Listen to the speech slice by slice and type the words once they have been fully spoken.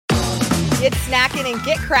Get snacking and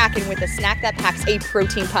get cracking with a snack that packs a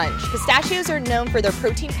protein punch. Pistachios are known for their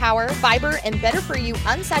protein power, fiber, and better-for-you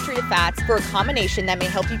unsaturated fats for a combination that may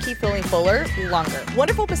help you keep feeling fuller longer.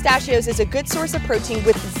 Wonderful Pistachios is a good source of protein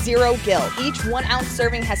with zero guilt. Each 1-ounce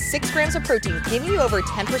serving has 6 grams of protein, giving you over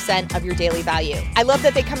 10% of your daily value. I love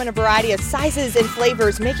that they come in a variety of sizes and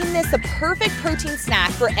flavors, making this the perfect protein snack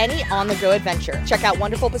for any on-the-go adventure. Check out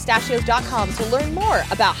wonderfulpistachios.com to learn more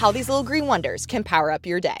about how these little green wonders can power up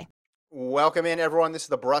your day. Welcome in, everyone. This is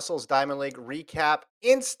the Brussels Diamond League Recap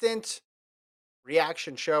Instant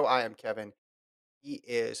Reaction Show. I am Kevin. He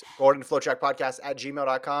is Gordon. FloTrack Podcast at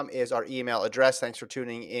gmail.com is our email address. Thanks for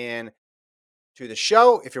tuning in to the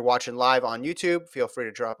show. If you're watching live on YouTube, feel free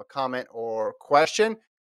to drop a comment or question.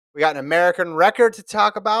 We got an American record to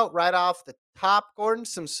talk about right off the top, Gordon.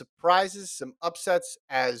 Some surprises, some upsets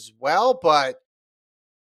as well. But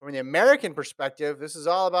from the American perspective, this is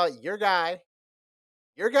all about your guy.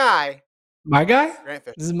 My guy? Grant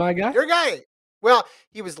Fisher. This is my guy? Your guy. Well,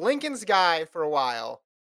 he was Lincoln's guy for a while.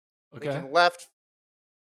 Okay. Lincoln left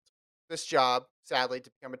this job, sadly,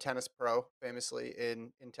 to become a tennis pro, famously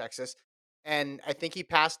in Texas. And I think he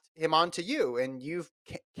passed him on to you, and you've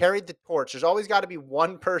carried the torch. There's always got to be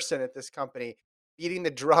one person at this company beating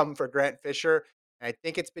the drum for Grant Fisher, and I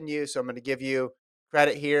think it's been you, so I'm going to give you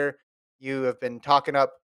credit here. You have been talking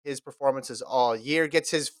up his performances all year.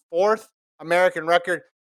 Gets his 4th American record,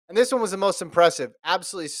 and this one was the most impressive.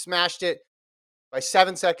 Absolutely smashed it by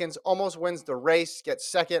 7 seconds, almost wins the race,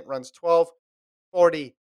 gets second, runs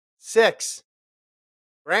 12:46.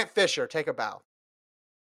 Grant Fisher, take a bow.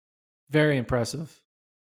 Very impressive.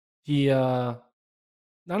 He not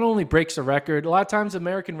only breaks a record, a lot of times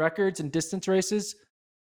American records in distance races,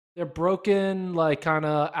 they're broken like kind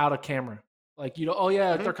of out of camera. Like, oh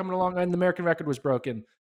yeah, they're coming along and the American record was broken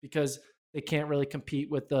because they can't really compete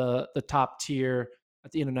with the top tier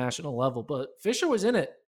at the international level. But Fisher was in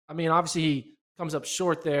it. I mean, obviously he comes up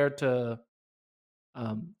short there to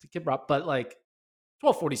Kiprop, but like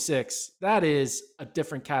 12:46, that is a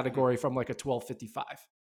different category from like a 12:55.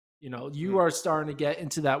 You are starting to get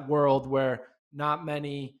into that world where not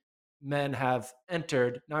many men have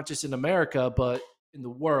entered, not just in America, but in the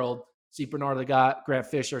world. See Bernard Lagat, Grant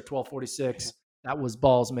Fisher, 12:46. That was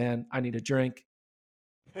balls, man. I need a drink.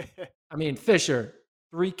 I mean, Fisher,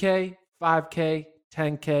 3K, 5K,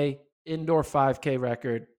 10K, indoor 5K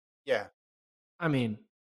record. Yeah. I mean,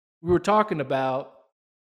 we were talking about,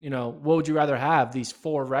 what would you rather have, these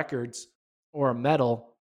 4 records or a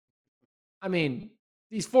medal? I mean,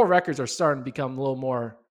 these 4 records are starting to become a little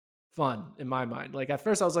more fun in my mind. Like at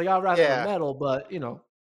first I was like, I'd rather have a medal, but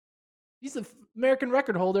he's the American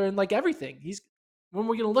record holder in like everything. When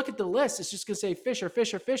we're going to look at the list, it's just going to say Fisher,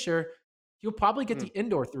 Fisher, Fisher. He'll probably get the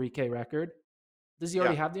indoor 3K record. Does he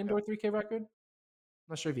already have the indoor 3K record? I'm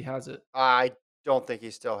not sure if he has it. I don't think he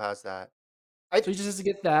still has that. So he just has to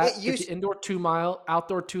get that, get the indoor 2-mile,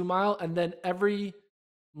 outdoor 2-mile, and then every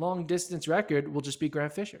long distance record will just be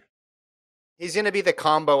Grant Fisher. He's going to be the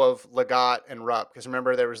combo of Lagat and Rupp, because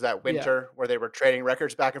remember there was that winter where they were trading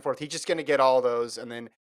records back and forth. He's just going to get all those, and then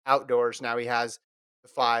outdoors now he has the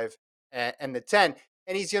 5 and the 10,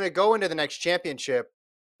 and he's going to go into the next championship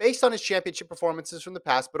based on his championship performances from the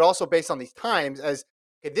past, but also based on these times as,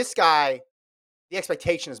 okay, this guy, the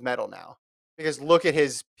expectation is medal now, because look at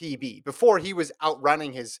his PB. Before, he was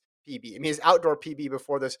outrunning his PB. I mean, his outdoor PB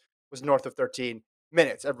before this was north of 13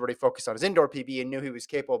 minutes. Everybody focused on his indoor PB and knew he was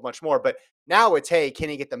capable of much more. But now it's, hey, can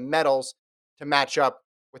he get the medals to match up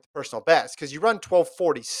with the personal best? Because you run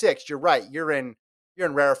 12:46, you're right. You're in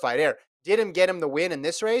rarefied air. Did him get him the win in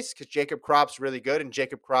this race? Because Jacob Kropp's really good, and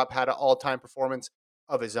Jacob Kropp had an all-time performance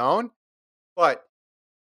of his own. But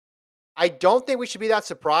I don't think we should be that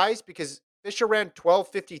surprised, because Fisher ran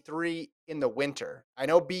 12:53 in the winter. I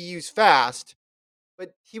know BU's fast,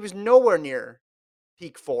 but he was nowhere near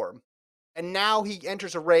peak form. And now he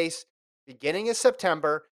enters a race beginning of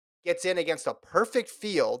September, gets in against a perfect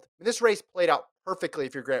field. This race played out perfectly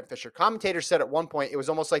if you're Grant Fisher. Commentators said at one point it was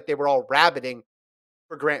almost like they were all rabbiting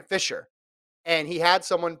for Grant Fisher. And he had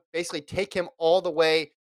someone basically take him all the way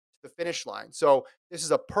to the finish line. So this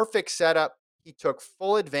is a perfect setup. He took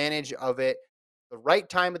full advantage of it, the right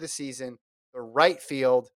time of the season, the right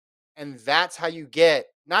field. And that's how you get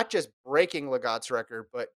not just breaking Lagat's record,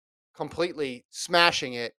 but completely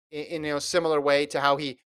smashing it in a similar way to how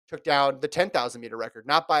he took down the 10,000 meter record,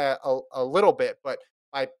 not by a little bit, but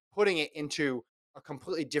by putting it into a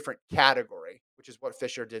completely different category, which is what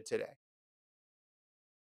Fisher did today.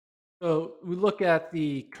 So we look at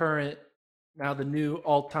the new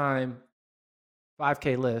all-time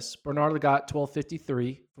 5K list. Bernard Lagat,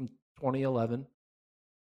 12:53 from 2011.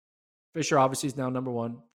 Fisher obviously is now number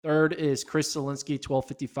 1, Third is Chris Zielinski,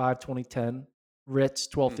 12:55, 2010. Ritz,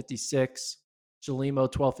 Mhm. 12:56.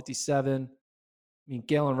 Jalimo, 12:57. I mean,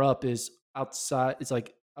 Galen Rupp is outside. It's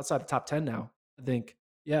like outside the top 10 now, I think.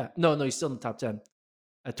 Yeah. No, he's still in the top 10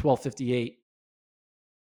 at 12:58.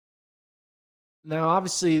 Now,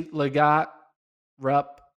 obviously, Legat,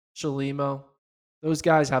 Rupp, Jalimo, those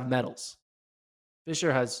guys have medals.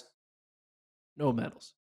 Fisher has no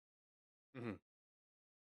medals. Mhm.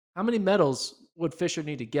 How many medals would Fisher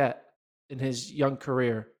need to get in his young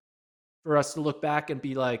career for us to look back and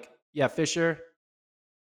be like, yeah, Fisher,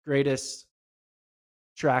 greatest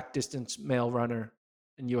track distance male runner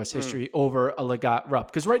in U.S. Mhm. history over a Legat Rupp?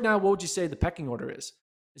 Because right now, what would you say the pecking order is?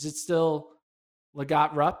 Is it still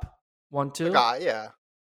Legat Rupp, 1, 2? Legat, yeah.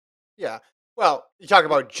 Yeah. Well, you're talking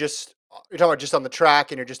about just on the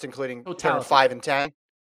track, and you're just including turn Totality. 5 and 10?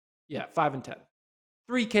 Yeah, 5 and 10.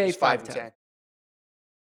 3K, Just 5 5, and 10. 10.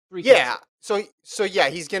 3K is Yeah. good. So yeah,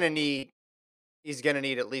 he's gonna need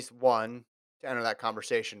at least one to enter that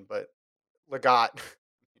conversation, but Legat,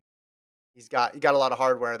 he got a lot of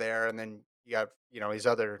hardware there, and then you have,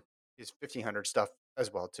 his 1500 stuff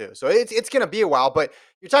as well too. So it's gonna be a while, but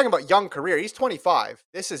you're talking about young career. He's 25.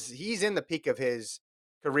 He's in the peak of his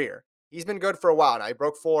career. He's been good for a while now. He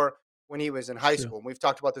broke 4 when he was in It's high true. school. And we've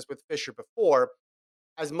talked about this with Fisher before.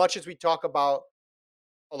 As much as we talk about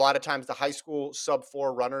a lot of times the high school sub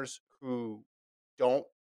 4 runners who don't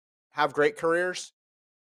have great careers,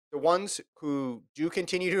 the ones who do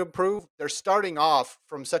continue to improve, they're starting off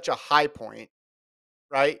from such a high point,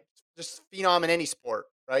 right? Just phenom in any sport,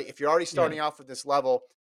 right? If you're already Yeah. starting off at this level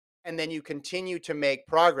and then you continue to make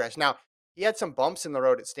progress. Now, he had some bumps in the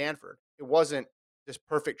road at Stanford. It wasn't this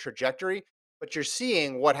perfect trajectory, but you're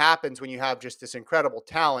seeing what happens when you have just this incredible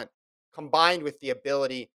talent combined with the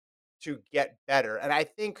ability to get better. And I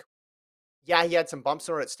think, yeah, he had some bumps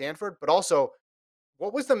in the road at Stanford, but also,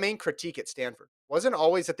 what was the main critique at Stanford? Wasn't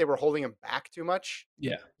always that they were holding him back too much.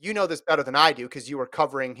 Yeah. You know this better than I do because you were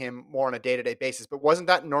covering him more on a day to day basis. But wasn't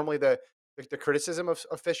that normally the criticism of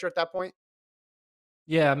Fisher at that point?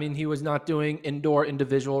 Yeah, I mean, he was not doing indoor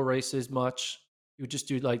individual races much. He would just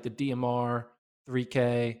do like the DMR,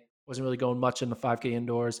 3K, wasn't really going much in the 5K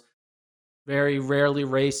indoors. Very rarely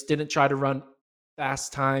raced, didn't try to run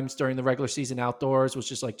fast times during the regular season outdoors, was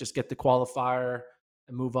just like, just get the qualifier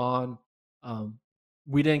and move on. Um,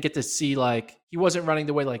 we didn't get to see like, he wasn't running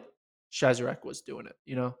the way like Chezarek was doing it,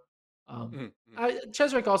 you know? Um, Mhm, mhm.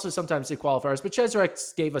 Chezarek also sometimes did qualifiers, but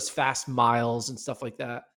Chezarek gave us fast miles and stuff like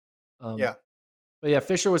that. Um, Yeah, but yeah,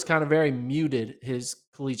 Fisher was kind of very muted his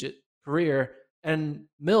collegiate career. And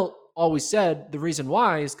Milt always said the reason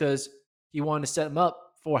why is because he wanted to set him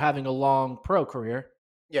up for having a long pro career.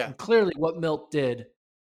 yeah, And clearly what Milt did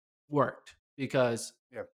worked because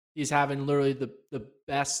yeah, he's having literally the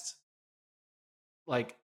best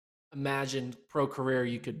like imagined pro career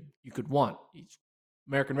you could want. He's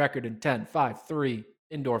American record in 10, 5, 3,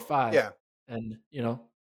 indoor 5, yeah. and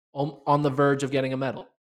on the verge of getting a medal.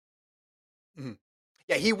 Mhm.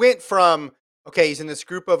 Yeah, he went from, okay, he's in this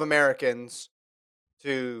group of Americans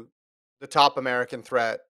to the top American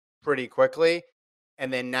threat pretty quickly,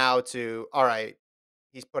 and then now to, all right,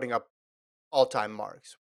 he's putting up all time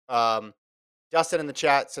marks. Um, Dustin in the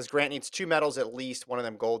chat says Grant needs 2 medals at least, one of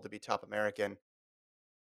them gold to be top American.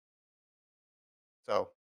 So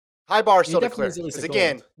high bar He still to definitely needs clear. at least Because a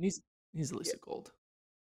again, gold. He's at yeah, least a gold.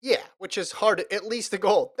 yeah, which is hard. At least the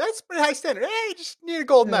gold. That's pretty high standard. Hey, you just need a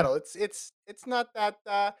gold Yeah. medal. It's not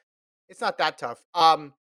that it's not that tough.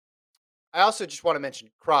 I also just want to mention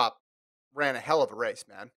Crop ran a hell of a race,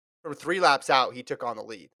 man. From 3 laps out, he took on the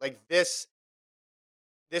lead. Like this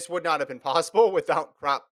would not have been possible without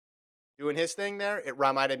Crop doing his thing there. It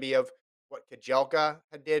reminded me of what Kajelka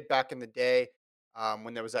had did back in the day,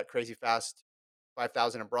 when there was that crazy fast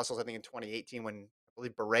 5,000 in Brussels, I think in 2018, when I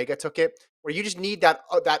believe Borrega took it, where you just need that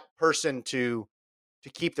person to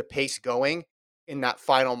keep the pace going in that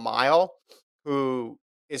final mile, who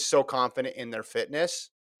is so confident in their fitness.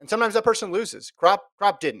 And sometimes that person loses. Crop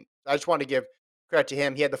didn't. I just want to give credit to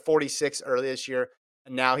him. He had the 46 early this year,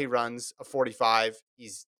 and now he runs a 45.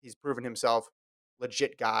 He's proven himself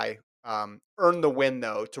legit guy. Earned the win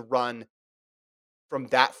though to run from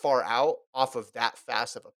that far out off of that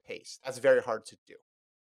fast of a pace. That's very hard to do.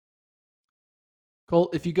 Cole,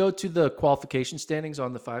 if you go to the qualification standings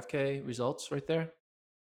on the 5K results right there,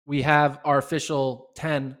 we have our official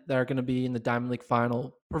 10 that are going to be in the Diamond League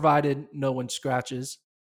final, provided no one scratches.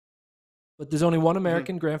 But there's only one Mhm.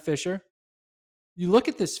 American, Grant Fisher. You look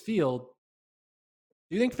at this field,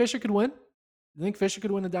 do you think Fisher could win? Do you think Fisher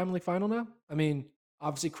could win the Diamond League final now? I mean,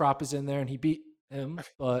 obviously Crop is in there and he beat him,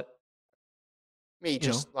 but Me you know,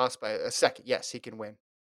 just lost by a second. Yes, he can win.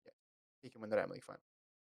 he can win the Diamond League final.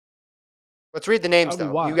 Let's read the That names would be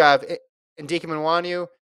though. You wild. have Ndika Nwanyu,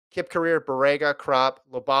 Kip Career, Barega, Krop,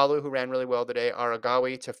 Lobalu, who ran really well today,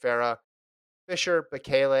 Aragawi, Tefera, Fisher,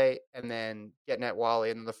 Bekele, and then Getnet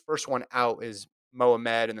Wally. And the first one out is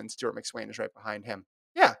Mohamed, and then Stuart McSwain is right behind him.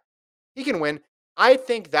 Yeah, he can win. I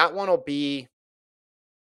think that one will be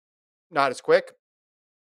not as quick,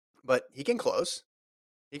 but he can close.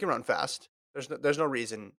 He can run fast. There's no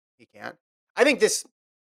reason he can't. I think this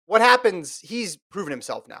what happens, he's proven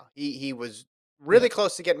himself now. He was Yeah. really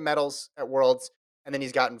close to getting medals at Worlds, and then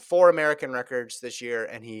he's gotten 4 American records this year,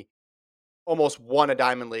 and he almost won a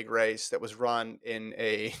Diamond League race that was run in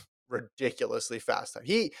a ridiculously fast time.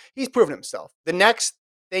 He's proven himself. The next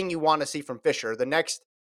thing you want to see from Fisher, the next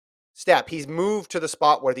step, he's moved to the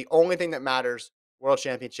spot where the only thing that matters, World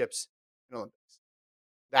Championships and Olympics.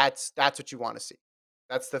 That's what you want to see.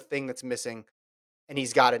 That's the thing that's missing. And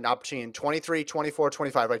he's got an opportunity in 23, 24,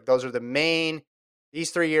 25. Like those are the main,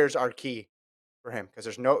 these 3 years are key for him because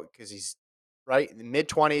he's right in the mid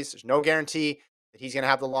 20s. There's no guarantee that he's going to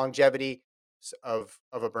have the longevity of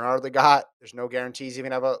a Bernard Lagat. There's no guarantees he's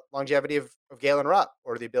going to have a longevity of Galen Rupp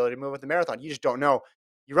or the ability to move with the marathon. You just don't know.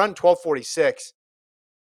 You run 12:46,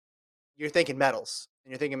 you're thinking medals,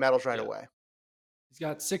 and you're thinking medals right away. He's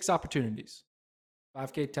got 6 opportunities: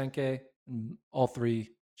 5K, 10K, and all 3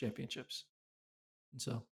 championships. And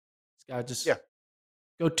so this guy just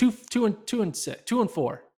go 2 and 6, 2 and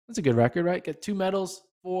 4. That's a good record, right? Get 2 medals,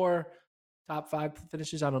 4 top 5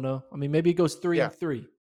 finishes. I don't know. I mean, maybe he goes 3 and 3.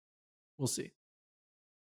 We'll see.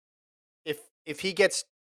 If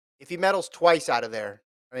he medals twice out of there,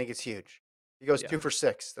 I think it's huge. If he goes 2 for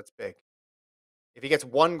 6, that's big. If he gets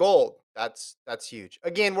 1 gold, that's huge.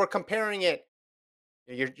 Again, we're comparing it.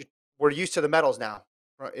 We're used to the medals now.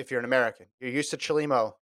 If you're an American, you're used to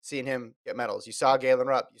Chalimo, seeing him get medals. You saw Galen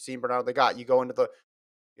Rupp. You seen Bernard Lagat. You go into the,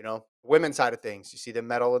 women's side of things. You see them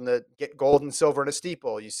medal get gold and silver in a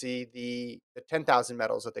steeple. You see the 10,000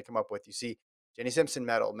 medals that they come up with. You see Jenny Simpson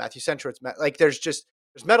medal, Matthew Centrowitz like there's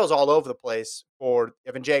medals all over the place for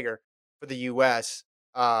Evan Jager for the U.S.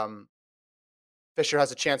 Fisher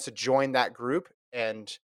has a chance to join that group,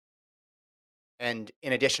 and in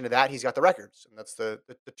addition to that, he's got the records, and that's the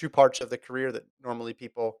 2 parts of the career that normally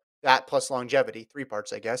people, that plus longevity, 3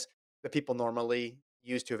 parts, I guess, that people normally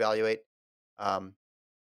use to evaluate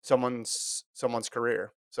someone's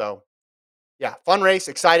career. So, yeah, fun race,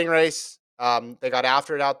 exciting race. They got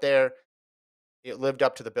after it out there. It lived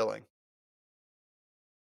up to the billing.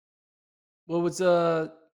 What was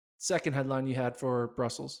the second headline you had for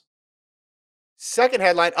Brussels? Second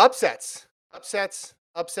headline: upsets.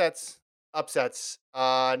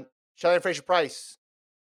 Shelly Fraser-Price,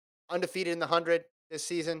 undefeated in the 100 this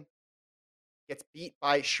season, gets beat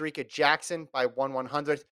by Shericka Jackson by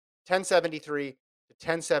 1/100th, 10:73 to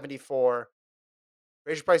 10:74.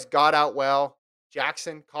 Fraser-Price got out well.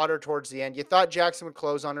 Jackson caught her towards the end. You thought Jackson would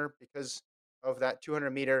close on her because of that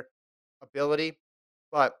 200-meter ability,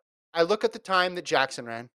 but I look at the time that Jackson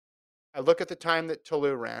ran. I look at the time that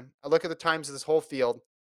Toulouse ran. I look at the times of this whole field,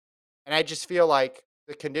 and I just feel like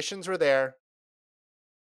the conditions were there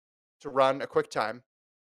to run a quick time.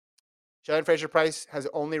 Shelly Fraser-Price has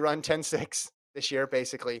only run 10:6 this year,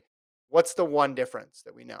 basically. What's the one difference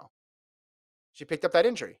that we know? She picked up that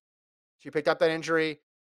injury.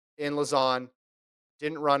 In Lausanne,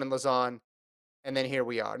 didn't run in Lausanne, and then here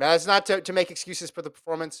we are. Now, it's not to make excuses for the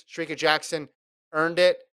performance. Shericka Jackson earned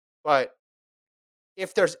it, but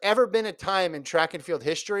if there's ever been a time in track and field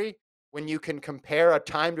history when you can compare a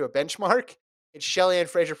time to a benchmark, it's Shelly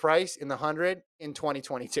Fraser-Price in the 100 in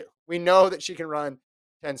 2022. We know that she can run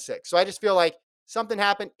 10:6. So I just feel like something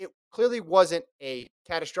happened. It clearly wasn't a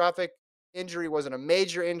catastrophic injury, wasn't a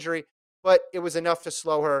major injury, but it was enough to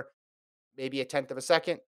slow her maybe 1/10 of a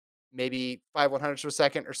second, maybe 5/100ths of a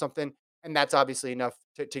second or something. And that's obviously enough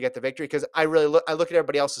to get the victory, because I look at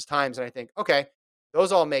everybody else's times and I think, okay,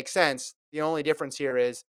 those all make sense. The only difference here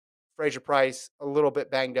is Fraser-Price, a little bit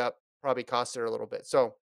banged up, probably cost her a little bit.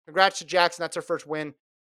 So congrats to Jackson. That's her first win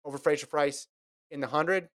over Fraser-Price in the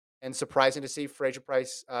 100, and surprising to see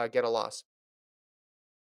Fraser-Price get a loss.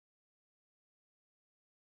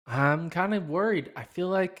 I'm kind of worried. I feel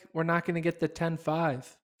like we're not going to get the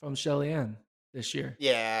 10.5 from Shelly-Ann this year.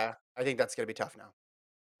 Yeah, I think that's going to be tough now.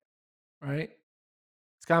 Right?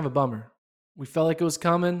 It's kind of a bummer. We felt like it was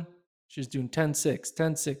coming. She was doing 10.6,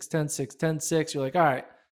 10.6, 10.6, 10.6. You're like, all right,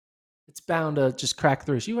 it's bound to just crack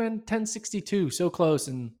through. She ran 10.62, so close,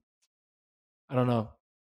 and I don't know.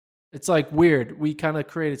 It's like weird. We kind of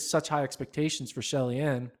created such high expectations for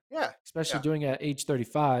Shelly-Ann. Yeah. Especially doing it at age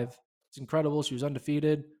 35. It's incredible. She was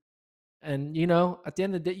undefeated. And, at the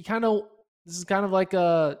end of the day, this is kind of like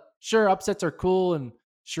a sure, upsets are cool, and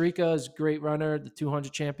Sharika is a great runner, the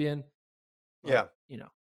 200 champion. Yeah. But,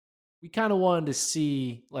 we kind of wanted to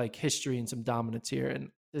see like history and some dominance here. And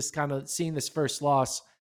this kind of seeing this first loss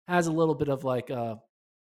has a little bit of like a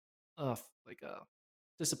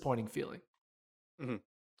disappointing feeling. Hmm.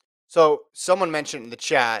 So someone mentioned in the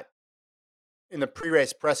chat in the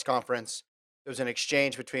pre-race press conference, there was an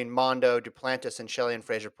exchange between Mondo, Duplantis, and Shelley and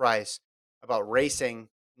Fraser Price about racing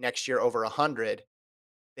next year over 100.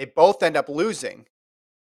 They both end up losing.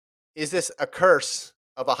 Is this a curse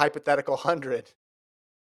of a hypothetical 100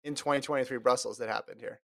 in 2023 Brussels that happened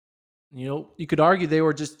here? You could argue they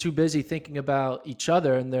were just too busy thinking about each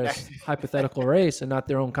other in their hypothetical race and not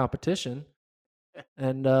their own competition.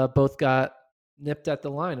 And both got nipped at the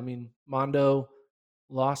line. I mean, Mondo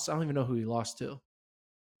lost. I don't even know who he lost to.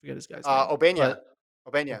 Forget his guy's name. Obena.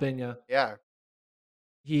 But Obena. Obena, Yeah.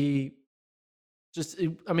 he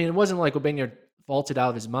it wasn't like Obena vaulted out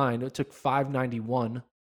of his mind. It took 591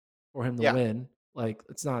 for him to Yeah. win. Like,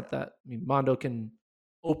 it's not that. I mean, Mondo can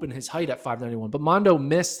open his height at 591, but Mondo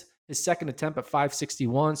missed his second attempt at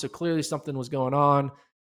 561. So clearly something was going on.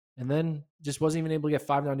 And then just wasn't even able to get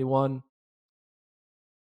 591.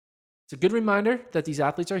 It's a good reminder that these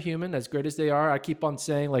athletes are human, as great as they are. I keep on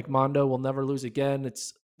saying, like, Mondo will never lose again.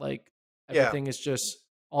 It's like everything is just,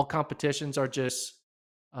 all competitions are just,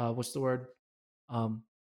 what's the word?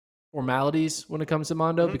 Formalities when it comes to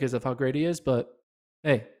Mondo because of how great he is. But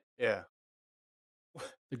hey, yeah,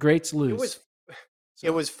 the greats lose. It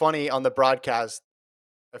was funny on the broadcast.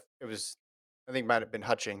 It was, I think it might have been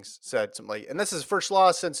Hutchings said something like, and this is his first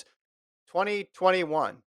loss since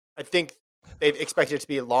 2021. I think they expected it to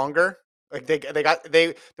be longer. Like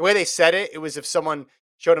the way they said it, it was if someone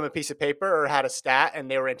showed them a piece of paper or had a stat and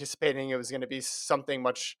they were anticipating it was going to be something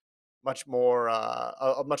much more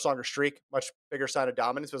a much longer streak, much bigger sign of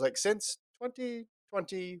dominance. It was like since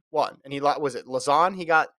 2021, and he was it Lausanne? He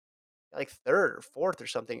got like third or fourth or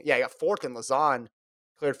something. Yeah, he got fourth in Lausanne,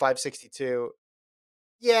 cleared 562.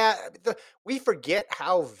 Yeah, we forget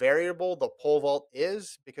how variable the pole vault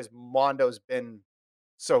is because Mondo's been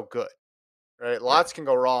so good, right? Lots can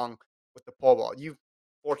go wrong with the pole vault. You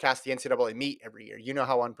forecast the NCAA meet every year. You know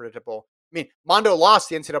how unpredictable. I mean, Mondo lost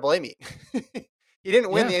the NCAA meet. He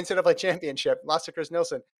didn't win the NCAA championship. Lost to Chris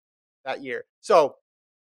Nilsson that year. So,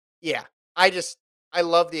 yeah, I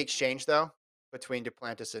love the exchange though between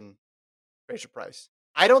Duplantis and Fraser Price.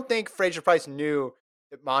 I don't think Fraser Price knew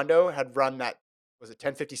that Mondo had run that, was it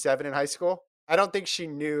 10:57 in high school? I don't think she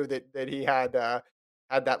knew that he had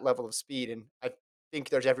that level of speed, and I think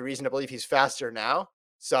there's every reason to believe he's faster now.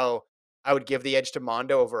 So I would give the edge to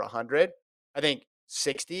Mondo over 100. I think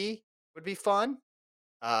 60 would be fun.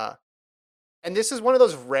 Uh, and this is one of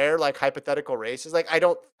those rare, like, hypothetical races. Like,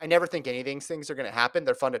 I never think any of these things are going to happen.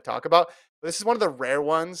 They're fun to talk about. But this is one of the rare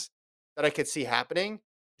ones that I could see happening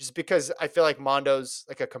just because I feel like Mondo's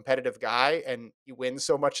like a competitive guy and he wins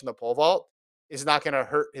so much in the pole vault is not going to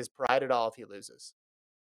hurt his pride at all if he loses.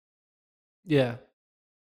 Yeah.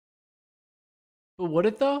 But would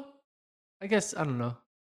it though? I guess, I don't know.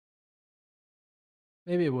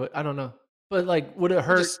 Maybe it would. I don't know. But like, would it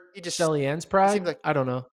hurt Shelly Ann's pride? Like, I don't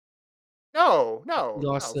know. No, He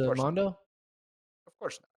lost to Mondo? Not. Of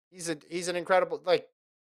course not. He's an incredible, like,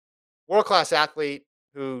 world-class athlete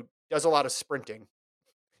who does a lot of sprinting.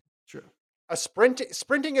 True.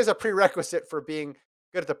 Sprinting is a prerequisite for being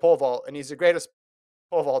good at the pole vault, and he's the greatest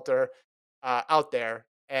pole vaulter out there.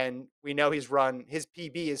 And we know his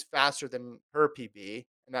PB is faster than her PB,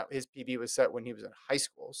 and that his PB was set when he was in high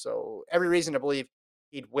school. So every reason to believe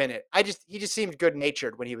he'd win it. He just seemed good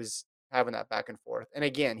natured when he was having that back and forth. And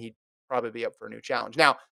again, he'd probably be up for a new challenge.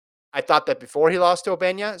 Now, I thought that before he lost to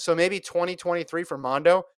Obena, so maybe 2023 for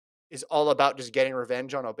Mondo is all about just getting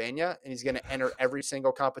revenge on Obena, and he's going to enter every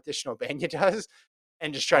single competition Obena does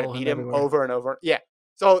and just try to beat him over and over. Yeah.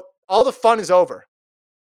 So all the fun is over.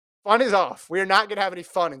 Fun is off. We are not going to have any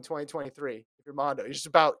fun in 2023 if you're Mondo. It's just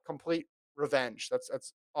about complete revenge.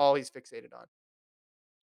 That's all he's fixated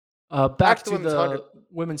on. Back to the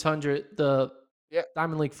women's 100. The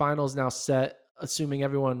Diamond League finals now set, assuming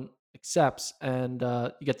everyone accepts. And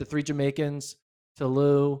you get the three Jamaicans,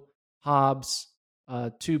 Toulouse, Hobbs,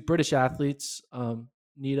 two British athletes,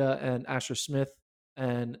 Nita and Asher Smith,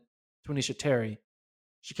 and Twanisha Terry.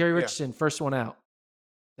 Sha'Carri Richardson, first one out.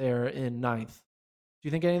 They're in 9th. Do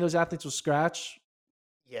you think any of those athletes will scratch?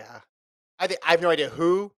 Yeah. I have no idea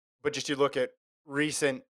who, but just you look at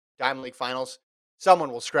recent Diamond League finals,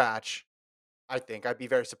 someone will scratch. I think I'd be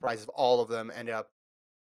very surprised if all of them ended up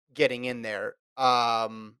getting in there.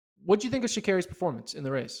 What do you think of Sha'Carri's performance in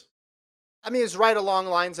the race? I mean, it's right along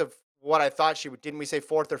lines of what I thought she would. Didn't we say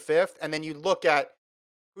 4th or 5th? And then you look at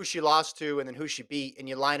who she lost to and then who she beat, and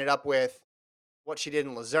you line it up with what she did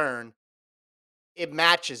in Luzerne, it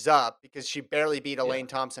matches up because she barely beat Yeah. Elaine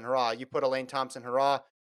Thompson-Herah. You put Elaine Thompson-Herah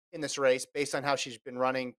in this race based on how she's been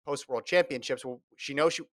running post World Championships. Well, she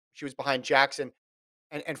knows she was behind Jackson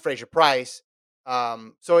and Fraser Price.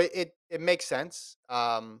 So it makes sense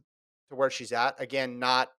to where she's at. Again,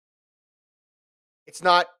 it's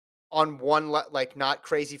not on like not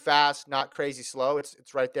crazy fast, not crazy slow.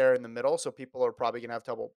 It's right there in the middle. So people are probably gonna have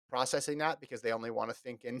trouble processing that because they only want to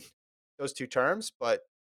think in those two terms. But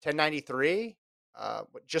 1093,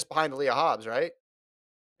 just behind Leah Hobbs, right?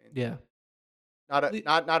 I mean, Yeah. The-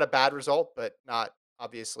 not a bad result, but not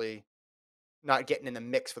obviously not getting in the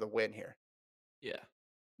mix for the win here. Yeah.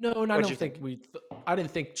 No, and I What'd you don't think? think I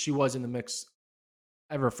didn't think she was in the mix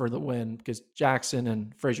ever for the win because Jackson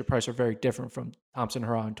and Fraser Price are very different from Thompson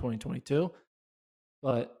Herah in 2022.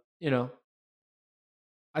 But,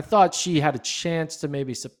 I thought she had a chance to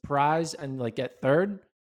maybe surprise and like get third,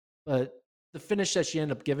 but the finish that she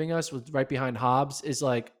ended up giving us was right behind Hobbs is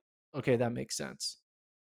like, okay, that makes sense.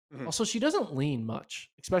 Mhm. Also, she doesn't lean much,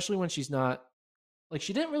 especially when she's not like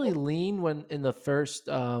she didn't really Well, lean when in the first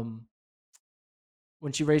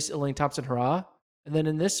when she raced Elaine Thompson Herah. And then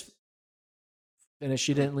in this finish,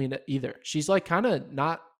 she mhm. didn't lean either. She's like kind of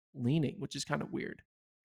not leaning, which is kind of weird.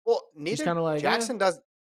 Well, She's neither kind of like,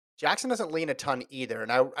 Jackson doesn't lean a ton either.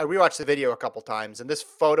 And I rewatched the video a couple times, and this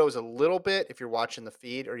photo is a little bit, if you're watching the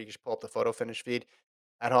feed, or you just pull up the photo finish feed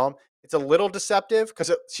at home, it's a little deceptive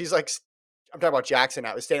because she's like, I'm talking about Jackson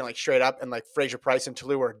now, is standing like straight up, and like Fraser Price and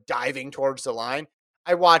Toulouse are diving towards the line.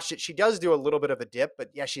 I watched it. She does do a little bit of a dip, but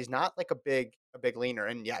yeah, she's not like a big leaner.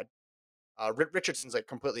 And yeah, Richardson's like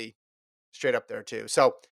completely straight up there too.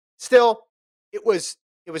 So still, it was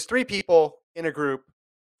it was three people in a group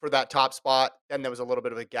for that top spot. Then there was a little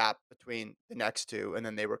bit of a gap between the next two, and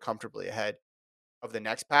then they were comfortably ahead of the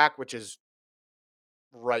next pack, which is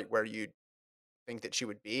right where you'd think that she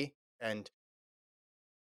would be. And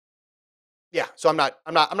yeah, so I'm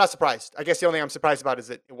not surprised. I guess the only thing I'm surprised about is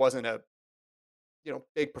that it wasn't a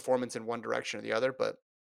big performance in one direction or the other. But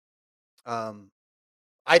um,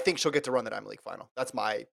 I think she'll get to run the Diamond League final. That's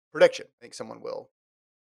my prediction. I think someone will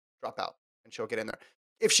drop out and she'll get in there.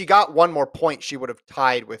 If she got one more point, she would have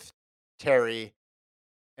tied with Terry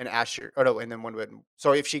and Asher. Oh no, and then one would.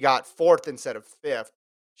 So if she got fourth instead of fifth,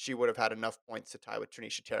 she would have had enough points to tie with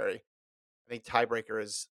Tanisha Terry. I think tiebreaker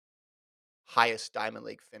is highest Diamond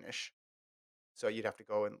League finish. So you'd have to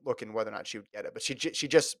go and look in whether or not she would get it, but she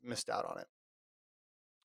just missed out on it.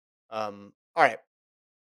 All right,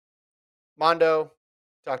 Mondo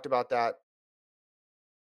talked about that.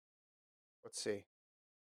 Let's see,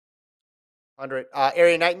 100.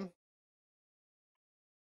 Arian Knighton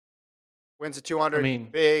wins the I 200. mean,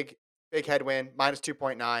 Big headwind, minus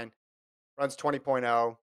 2.9. Runs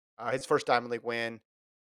 20.0. His first Diamond League win.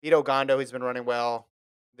 Vito Gondo, he's been running well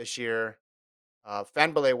this year.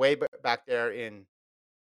 Fanbele way back there in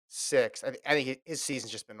sixth. I think his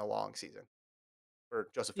season's just been a long season for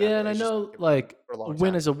Joseph yeah, and Fanbele. I He's just been know giving like for a a long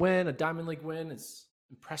win time. is a win, a Diamond League win is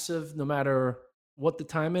impressive no matter what the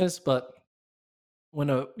time is. But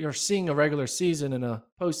when you're seeing a regular season and a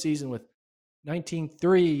postseason with 19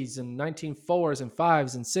 threes and 19 fours and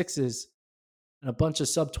fives and sixes and a bunch of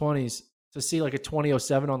sub 20s to see like a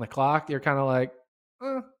 20:07 on the clock, you're kind of like,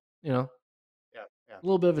 eh, you know, Yeah, yeah. a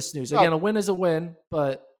little bit of a snooze. Again, Well, a win is a win,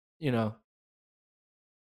 but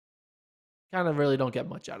kind of really don't get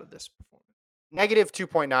much out of this performance. negative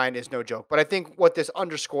 2.9 is no joke. But I think what this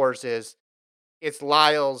underscores is it's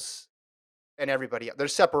Lyles and everybody else.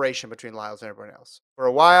 There's separation between Lyles and everyone else. For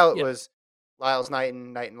a while, it Yeah. was Lyles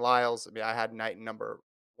Knighton, Knighton Lyles. I mean, I had Knighton number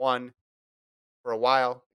one for a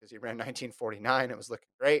while because he ran 1949. It was looking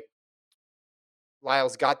great.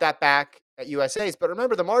 Lyles got that back at USA's, but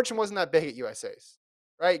remember the margin wasn't that big at USA's,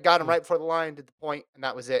 right? Got him Yeah. right before the line, did the point, and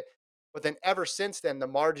that was it. But then ever since then, the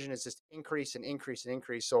margin has just increased and increased and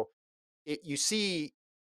increased. So you see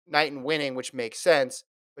Knighton winning, which makes sense,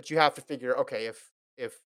 but you have to figure, okay,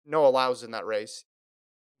 if Noah Lyles in that race,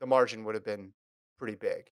 the margin would have been pretty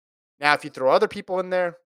big. Now, if you throw other people in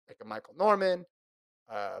there, like a Michael Norman,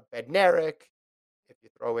 Bednarik, if you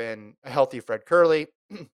throw in a healthy Fred Curley,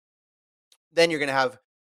 then you're going to have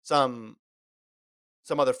some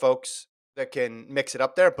other folks that can mix it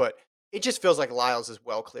up there. But it just feels like Lyles is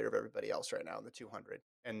well clear of everybody else right now in the 200.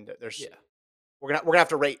 And there's Yeah. we're gonna have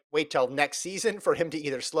to wait till next season for him to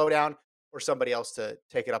either slow down or somebody else to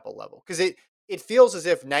take it up a level because it feels as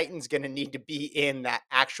if Knighton's going to need to be in that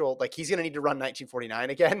actual like he's going to need to run 1949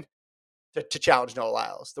 again to challenge Noah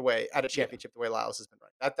Lyles the way at a Yeah. championship the way Lyles has been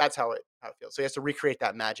running. That's how it feels. So he has to recreate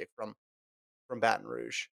that magic from Baton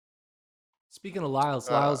Rouge. Speaking of Lyles,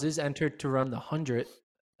 Uh, Lyles is entered to run the 100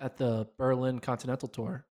 at the Berlin Continental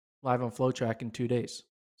Tour live on FloTrack in 2 days.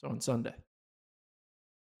 So on Sunday.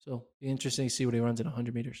 So be interesting to see what he runs in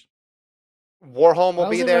 100 meters. Warholm will Lyles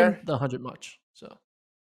be didn't run there. the 100 much. So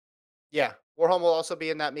Yeah, Warholm will also be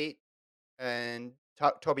in that meet, and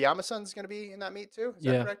Toby Amason's going to be in that meet too. Is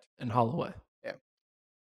that yeah, correct? and Holloway. Yeah,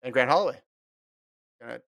 and Grant Holloway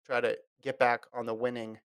going to try to get back on the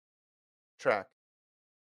winning track.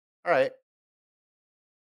 All right,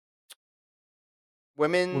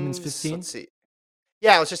 Women's women's. Let's 15. see.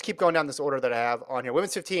 Yeah, let's just keep going down this order that I have on here.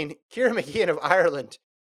 Women's 15. Kieran McGeehan of Ireland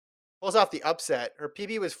pulls off the upset. Her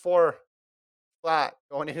PB was 4 flat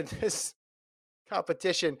going into this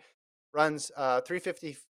competition. Runs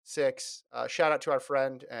 3:56. Shout out to our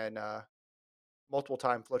friend and multiple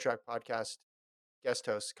time FloTrack podcast guest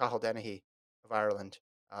host, Cathal Dennehy of Ireland.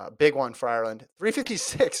 Big one for Ireland.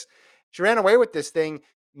 3:56. She ran away with this thing.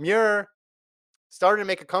 Muir started to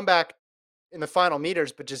make a comeback in the final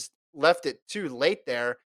meters, but just left it too late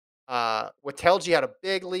there. Watelji had a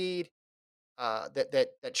big lead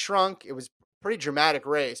that shrunk. It was a pretty dramatic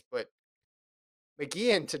race, but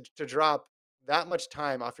McGeehan to drop that much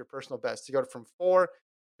time off your personal best to go from 4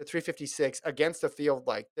 to 3:56 against a field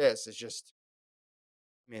like this is just,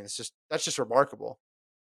 I mean, that's just remarkable.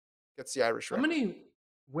 Gets the Irish How record. many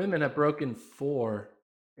women have broken 4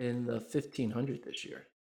 in the 1500 this year?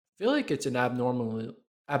 I feel like it's an abnormal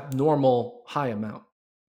high amount.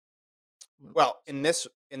 Well, in this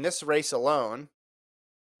race alone,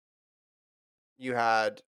 you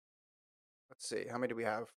had, let's see, how many do we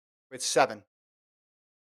have? It's 7,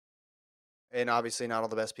 and obviously not all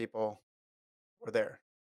the best people were there.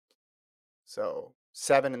 So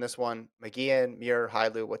 7 in this one. McGeehan, Muir,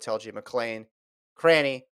 Hailu, Watelji, McLean,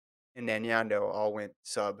 Cranny, and Nanyando all went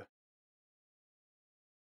sub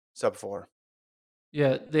 4.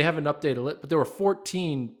 Yeah, they haven't updated it, but there were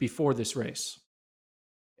 14 before this race.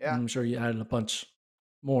 Yeah. I'm sure you added a bunch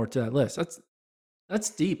more to that list. That's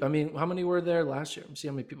deep. I mean, how many were there last year? Let me see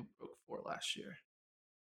how many people broke 4 last year.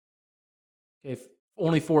 Okay,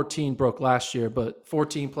 only 14 broke last year, but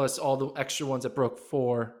 14 plus all the extra ones that broke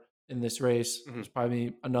 4 in this race. Mhm. There's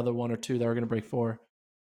probably another 1 or 2 that are going to break 4.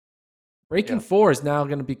 Breaking Yeah. 4 is now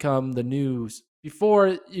going to become the news. Before,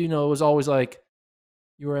 it was always like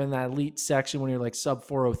you were in that elite section when you're like sub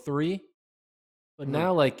 403. But Mhm.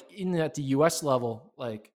 now, like, even at the US level,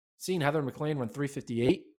 like seeing Heather McLean run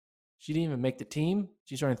 358, she didn't even make the team.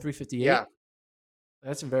 She's running 358. Yeah.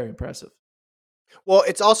 That's very impressive. Well,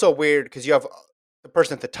 it's also weird because you have the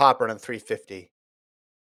person at the top running 350,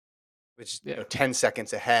 which is Yeah, 10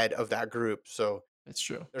 seconds ahead of that group. So that's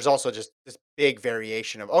true. there's also just this big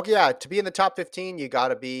variation of, okay, yeah, to be in the top 15, you got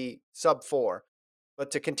to be sub 4.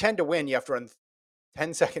 But to contend to win, you have to run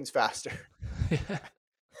 10 seconds faster. Yeah.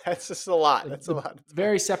 That's just a lot. That's a The lot.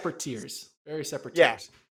 very separate tiers. Very separate Yeah.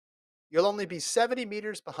 tiers. You'll only be 70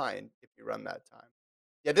 meters behind if you run that time.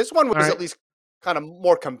 Yeah, this one All was right. at least kind of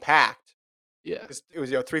more compact. Yeah. It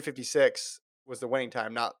was 3:56 was the winning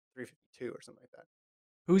time, not 3:52 or something like that.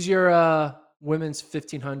 Who's your women's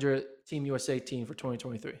 1500 Team USA team for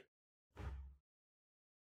 2023?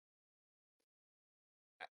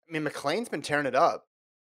 I mean, McLean's been tearing it up.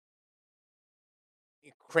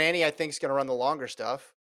 Cranny, I think, is going to run the longer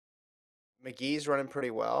stuff. McGee's running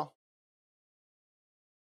pretty well.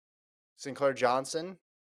 Sinclair Johnson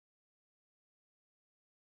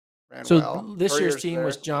ran So well. this year's Courier's team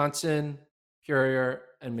was there. Johnson, Purier,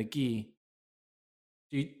 and McGee.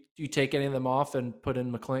 Do you take any of them off and put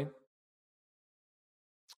in McLean?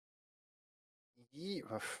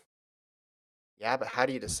 Yeah, but how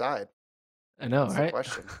do you decide? I know, That's the right?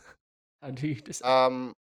 question. How do you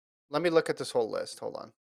decide? Let me look at this whole list. Hold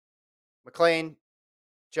on. McLean,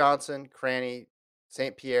 Johnson, Cranny,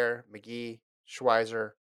 St. Pierre, McGee,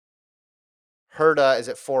 Schweizer. Herda is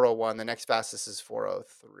at 401. The next fastest is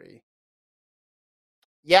 403.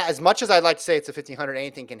 Yeah, as much as I'd like to say it's a 1500,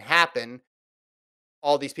 anything can happen.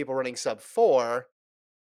 All these people running sub 4,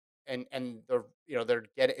 and they're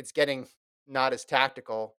getting not as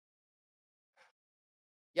tactical.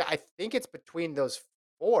 Yeah, I think it's between those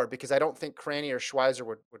 4 because I don't think Cranny or Schweizer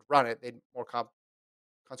would run it. They'd more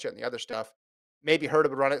concentrate on the other stuff. Maybe Herda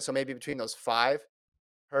would run it, so maybe between those 5,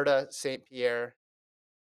 Herda, St. Pierre,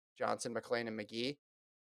 Johnson, McLean, and McGee.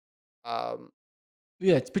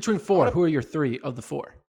 Yeah, it's between I'm 4. gonna Who are your 3 of the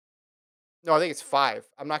 4? No, I think it's 5.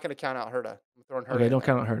 I'm not gonna count out Herda. I'm throwing Herda Okay, in don't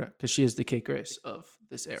there. count on Herda because she is the Kate Grace of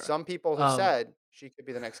this era. Some people have Um, said she could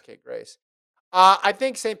be the next Kate Grace. I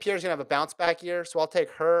think St. Pierre's gonna have a bounce back year, so I'll take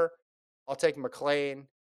her. I'll take McLean,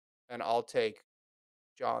 and I'll take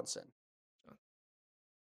Johnson.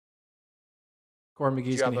 Corey Did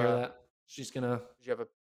McGee's you going have to hear a that. She's gonna Did you have a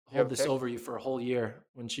hold this pick? over you for a whole year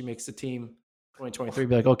when she makes the team 2023.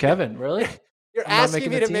 Be like, oh, Kevin, You're, really? you're I'm not asking making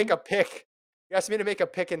me the to make team. a pick. You asked me to make a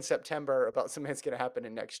pick in September about something that's going to happen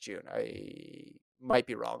in next June. I might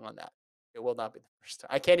be wrong on that. It will not be the first time.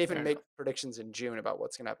 I can't even Fair make enough. predictions in June about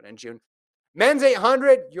what's going to happen in June. Men's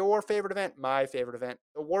 800, your favorite event, my favorite event,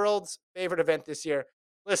 the world's favorite event this year.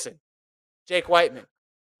 Listen, Jake Whiteman,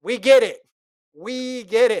 we get it. We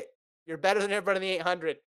get it. You're better than everybody in the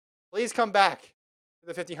 800. Please come back to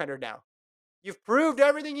the 1500 now. You've proved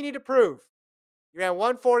everything you need to prove. You ran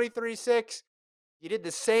 143.6. You did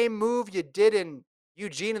the same move you did in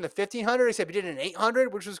Eugene in the 1500, except you did it in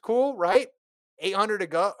 800, which was cool, right? 800 to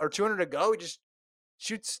go or 200 to go. He just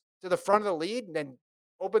shoots to the front of the lead and then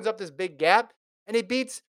opens up this big gap. And he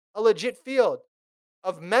beats a legit field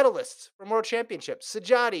of medalists from world championships.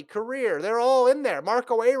 Sajati, Career, they're all in there.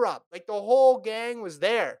 Marco Arop, like the whole gang was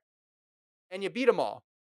there. And you beat them all.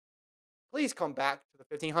 Please come back to the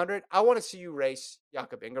 1500. I want to see you race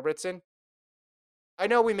Jakob Ingebrigtsen. I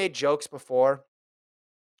know we made jokes before.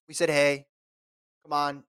 We said, hey, come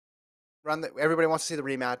on, everybody wants to see the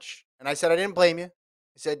rematch. And I said, I didn't blame you.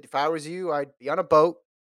 I said, if I was you, I'd be on a boat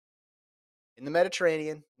in the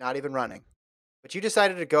Mediterranean, not even running. But you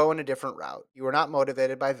decided to go in a different route. You were not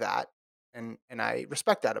motivated by that. And I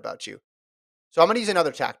respect that about you. So I'm going to use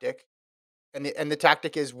another tactic. And the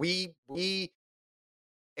tactic is we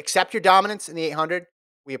accept your dominance in the 800.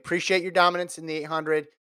 We appreciate your dominance in the 800.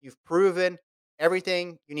 You've proven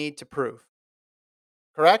everything you need to prove.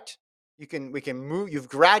 Correct? We can move. You've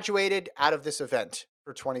graduated out of this event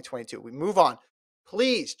for 2022. We move on.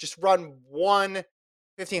 Please just run 1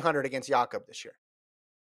 1500 against Jakob this year.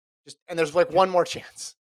 And there's like one more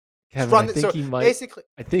chance. Kevin, I think he might. Basically,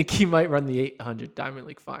 I think he might run the 800 Diamond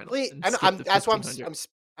League final. Please, and skip the that's why 1500.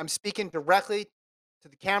 I'm speaking directly to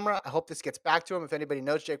the camera. I hope this gets back to him. If anybody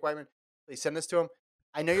knows Jake Whiteman, please send this to him.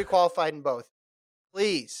 I know you're qualified in both.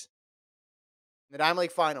 Please, in the Diamond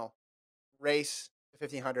League final, race the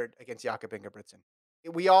 1500 against Jakob Ingebrigtsen.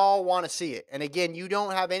 We all want to see it. And again, you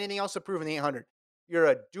don't have anything else to prove in the 800. You're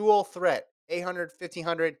a dual threat. 800,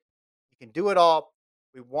 1500. You can do it all.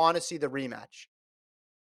 We want to see the rematch.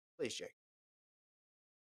 Please, Jake.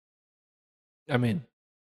 I mean,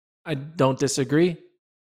 I don't disagree.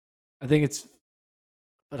 I think it's,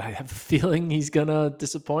 but I have a feeling he's gonna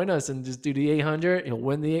disappoint us and just do the 800. He'll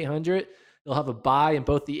win the 800. He'll have a bye in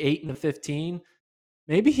both the 8 and the 15.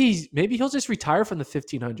 Maybe he'll just retire from the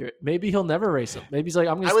 1500. Maybe he'll never race him. Maybe he's like,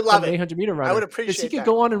 I'm going to become an 800 meter runner. I would appreciate that. Because he could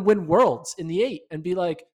go on and win worlds in the 8 and be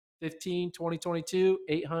like 15, 2022,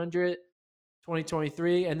 800,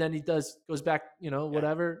 2023, and then he goes back,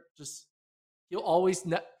 whatever. Just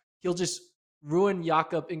he'll just ruin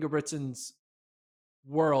Jakob Ingebrigtsen's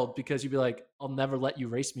world because you'd be like, I'll never let you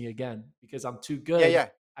race me again because I'm too good. Yeah.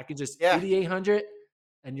 I can just do the 800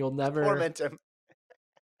 and you'll never torment him.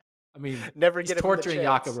 I mean, never get torturing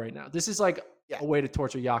Jakob right now. This is like a way to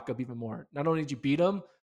torture Jakob even more. Not only did you beat him,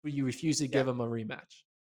 but you refuse to give him a rematch.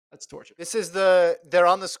 That's torture. This is they're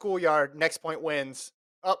on the schoolyard. Next point wins.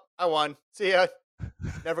 Oh, I won. See ya.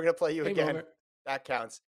 Never going to play you again. Over. That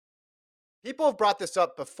counts. People have brought this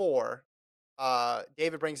up before.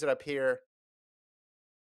 David brings it up here.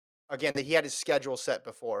 Again, that he had his schedule set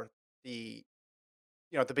before at the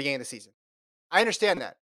beginning of the season. I understand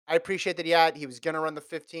that. I appreciate that he was going to run the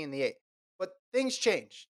 15, the 8. But things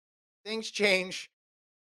change. Things change.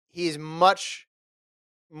 He's much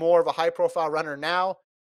more of a high-profile runner now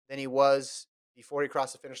than he was before he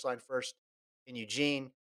crossed the finish line first in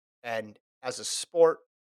Eugene. And as a sport,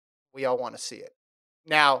 we all want to see it.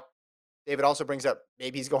 Now, David also brings up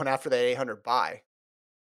maybe he's going after that 800 bye.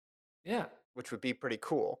 Yeah. Which would be pretty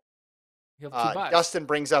cool. Buys. Dustin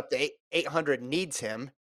brings up the 800 needs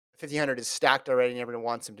him. 1500 is stacked already and everyone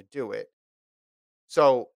wants him to do it.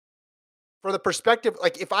 So for the perspective,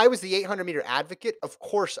 like if I was the 800 meter advocate, of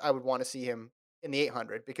course I would want to see him in the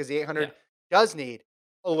 800 because the 800 does need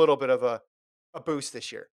a little bit of a boost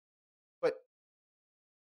this year. But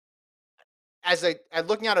as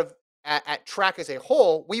looking at track as a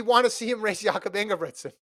whole, we want to see him race Jakob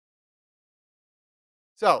Ingebrigtsen.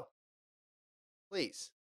 So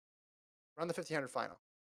please run the 1500 final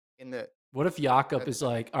What if Jakob is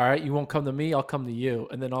like, all right, you won't come to me, I'll come to you.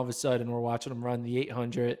 And then all of a sudden we're watching him run the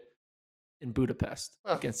 800 in Budapest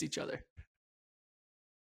against each other.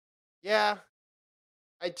 Yeah.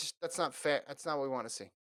 That's not fair. That's not what we want to see.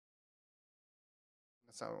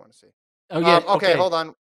 That's not what we want to see. Oh, yeah. Okay, hold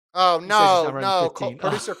on. Oh, no.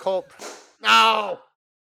 Producer Colt. No.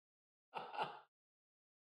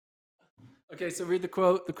 Okay, so read the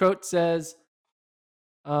quote. The quote says,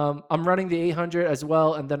 I'm running the 800 as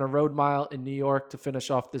well, and then a road mile in New York to finish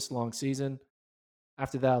off this long season.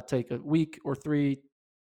 After that, I'll take a week or 3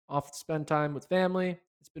 off to spend time with family.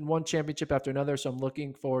 It's been one championship after another, so I'm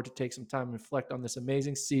looking forward to take some time and reflect on this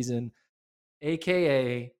amazing season.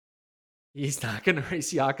 AKA, he's not going to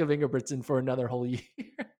race Jakob Ingebrigtsen for another whole year.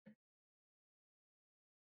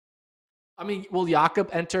 I mean, will Jakob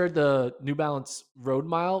enter the New Balance Road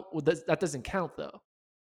Mile? Well, that doesn't count though.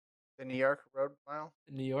 The New York Road Mile.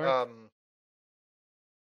 In New York. I don't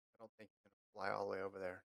think he's gonna fly all the way over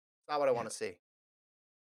there. It's not what I want to see.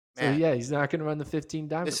 So Man, yeah, he's not going to run the 15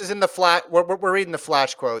 diamond. this is in the flat. We're reading the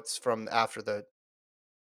flash quotes from after the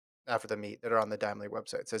meet that are on the Daimler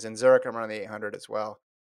website. It says in Zurich, I'm running the 800 as well.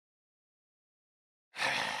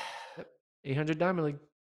 Yep. 800 Diamond League.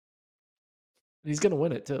 And he's going to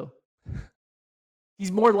win it too.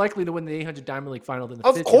 He's more likely to win the 800 Diamond League final than the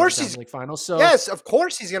 1500 Diamond League final. So yes, of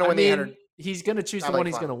course he's going to win the 800. He's going to choose the one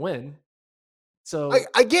he's going to win. So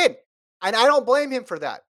again, and I don't blame him for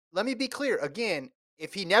that. Let me be clear. Again,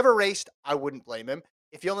 if he never raced, I wouldn't blame him.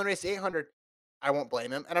 If he only raced 800, I won't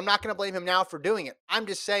blame him. And I'm not going to blame him now for doing it. I'm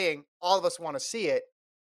just saying all of us want to see it.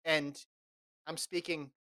 And I'm speaking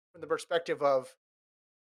from the perspective of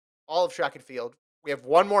all of track and field. We have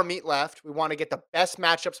one more meet left. We want to get the best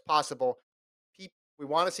matchups possible. We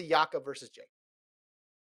want to see Jakob versus Jake.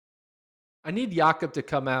 I need Jakob to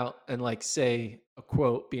come out and like say a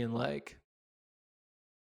quote being like,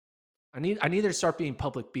 I need there to start being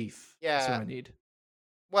public beef. Yeah. That's what I need.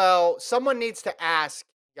 Well, someone needs to ask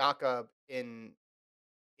Jakob in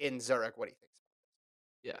Zurich what he thinks.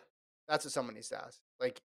 Yeah. That's what someone needs to ask.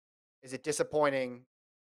 Like, is it disappointing?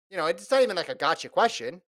 You know, it's not even like a gotcha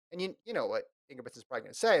question. And you know what Ingebrigtsen's probably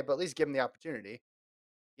going to say, but at least give him the opportunity.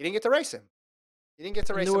 You didn't get to race him. You didn't get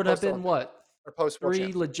to race him. There would have been what? Or post There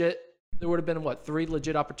would have been what? 3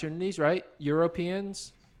 legit opportunities, right?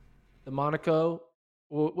 Europeans, the Monaco,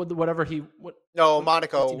 whatever he.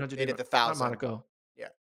 Monaco. They did the 1,000. Monaco. Yeah.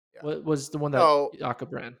 What was the one that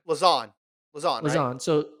Jakob ran? Lausanne. Right?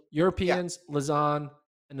 So Europeans, Lausanne,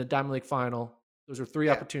 and the Diamond League final. Those were 3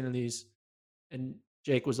 opportunities, and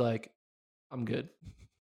Jake was like, "I'm good."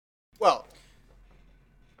 Well,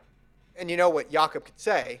 and you know what Jakob could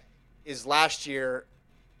say is last year,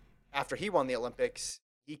 after he won the Olympics,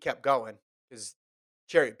 he kept going because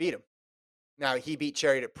Chariot beat him. Now he beat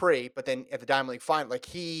Chariot at Prix, but then at the Diamond League final, like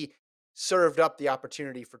he served up the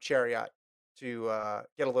opportunity for Chariot to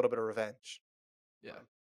get a little bit of revenge. Yeah.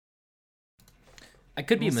 I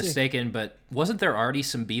could be mistaken, but wasn't there already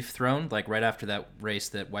some beef thrown like right after that race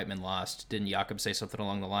that Whiteman lost? Didn't Jakob say something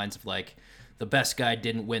along the lines of like, the best guy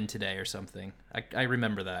didn't win today or something? I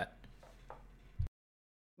remember that.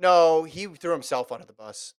 No, he threw himself under the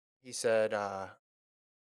bus. He said, you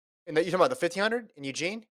talking about the 1500 in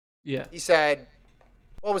Eugene? Yeah. He said,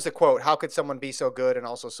 what was the quote? How could someone be so good and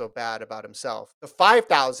also so bad about himself? The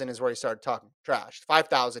 5,000 is where he started talking trash.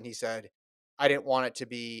 5,000, he said, I didn't want it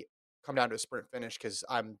to come down to a sprint finish because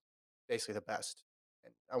I'm basically the best.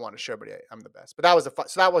 And I want to show everybody I'm the best. But that was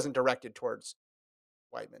so that wasn't directed towards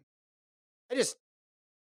Whiteman.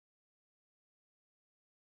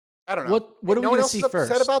 I don't know. What are we going to see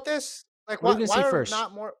first? Upset about this? Like, what are we going to see first?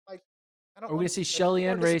 Not more like. Are we going to see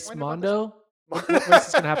Shelly-Ann race Mondo? What race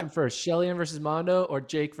is going to happen first? Shelly-Ann versus Mondo or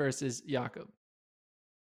Jake versus Jakob?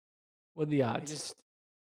 What are the odds?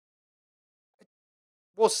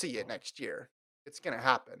 We'll see it next year. It's going to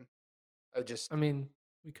happen. I mean,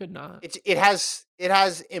 we could not. It has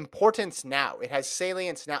importance now. It has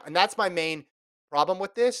salience now, and that's my main problem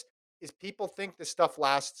with this. Is people think this stuff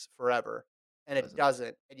lasts forever, and it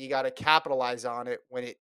doesn't. And you got to capitalize on it when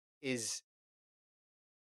it is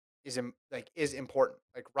important.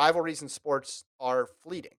 Like rivalries in sports are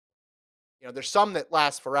fleeting. You know, there's some that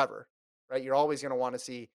last forever, right? You're always going to want to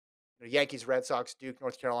see Yankees, Red Sox, Duke,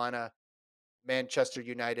 North Carolina, Manchester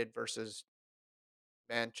United versus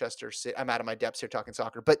Manchester City. I'm out of my depths here talking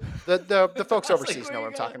soccer, but the folks overseas know what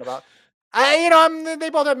I'm talking about. They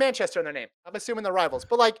both have Manchester in their name. I'm assuming they're rivals,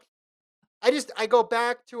 but like, I go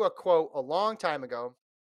back to a quote a long time ago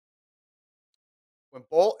when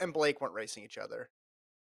Bolt and Blake weren't racing each other,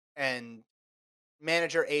 and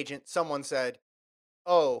manager, agent, someone said,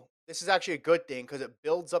 "Oh, this is actually a good thing because it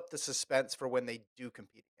builds up the suspense for when they do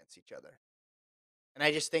compete against each other." And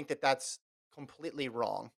I just think that that's completely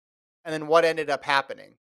wrong. And then what ended up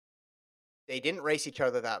happening? They didn't race each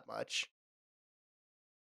other that much.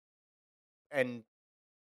 And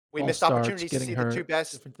we missed opportunities to see the two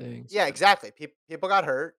best. Different things. Yeah, exactly. People got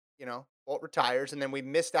hurt, Bolt retires, and then we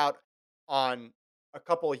missed out on a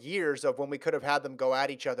couple of years of when we could have had them go at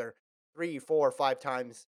each other 3, 4, 5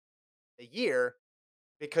 times a year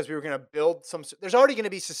because we were going to build some. There's already going to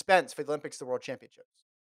be suspense for the Olympics, the World Championships,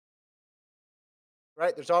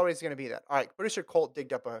 right? There's always going to be that. All right, producer Colt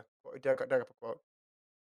dug up a quote.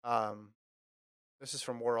 This is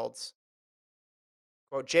from Worlds.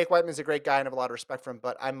 Quote: Jake Whiteman's a great guy and I have a lot of respect for him,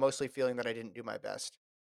 but I'm mostly feeling that I didn't do my best.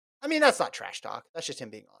 I mean, that's not trash talk. That's just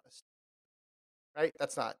him being honest, right?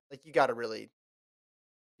 That's not like you got to really.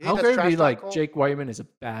 You How think that's great would trash be talk, like Colt? Jake Whiteman is a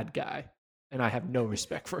bad guy, and I have no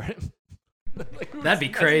respect for him. Like, that'd be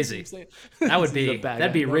crazy.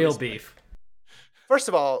 That'd be no real respect. beef. First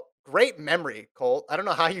of all, great memory, Colt. I don't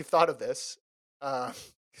know how you thought of this.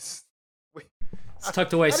 It's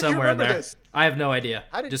tucked away somewhere in there. This? I have no idea.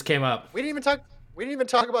 Just came up. We didn't even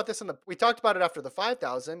talk about this we talked about it after the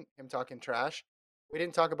 5,000, him talking trash. We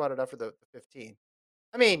didn't talk about it after the 15.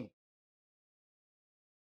 I mean,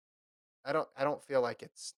 I don't feel like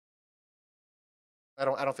it's I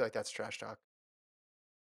don't feel like that's trash talk.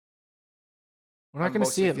 We're not going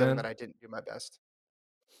to see it, man. That I didn't do my best.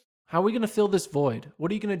 How are we going to fill this void?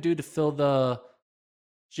 What are you going to do to fill the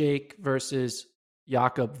Jake versus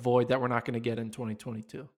Jakob void that we're not going to get in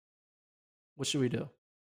 2022? What should we do?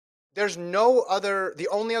 There's no other. The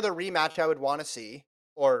only other rematch I would want to see,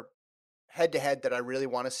 or head to head that I really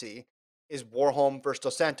want to see, is Warholm versus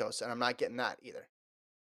Dos Santos, and I'm not getting that either.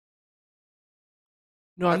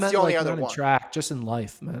 No, I meant like not in track, just in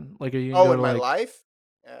life, man. Like, are you in my life?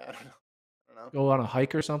 Yeah, I don't know. Go on a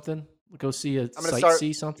hike or something. Go see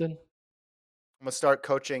see something. I'm gonna start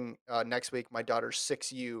coaching next week. My daughter's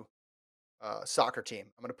 6U soccer team.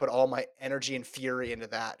 I'm gonna put all my energy and fury into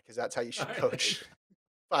that because that's how you should coach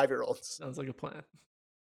 5-year-olds. Sounds like a plan.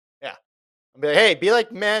 Yeah, I'm like, hey, be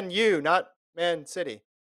like Man U, not Man City.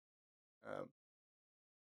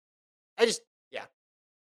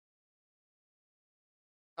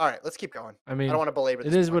 All right, let's keep going. I mean, I don't want to belabor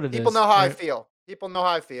this. It is what it is. People know how I feel. People know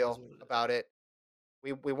how I feel about it.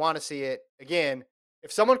 We want to see it again.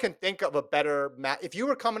 If someone can think of a better match, if you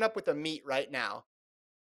were coming up with a meet right now,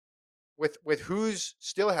 with who's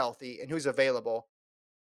still healthy and who's available,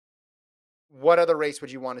 what other race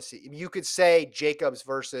would you want to see? You could say Jacobs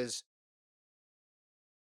versus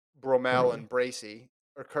Bromell and Bracey,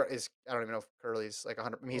 or I don't even know if Curly's like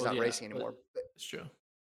 100. I mean, he's not racing anymore. It's true.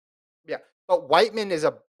 Yeah, but Whiteman is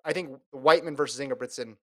I think Whiteman versus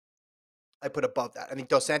Ingebrigtsen, I put above that. I think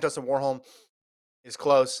Dos Santos and Warholm is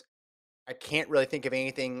close. I can't really think of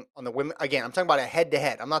anything on the women. Again, I'm talking about a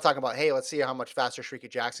head-to-head. I'm not talking about, hey, let's see how much faster Shrika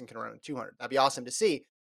Jackson can run in 200. That'd be awesome to see.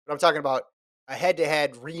 But I'm talking about a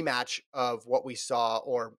head-to-head rematch of what we saw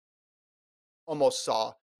or almost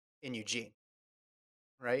saw in Eugene,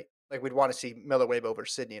 right? Like we'd want to see Miller Wave over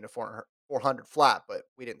Sydney in a 400 flat, but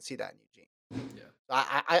we didn't see that in Eugene. Yeah. So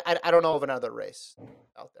I don't know of another race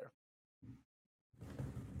out there.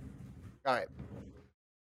 All right.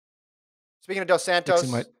 Speaking of Dos Santos,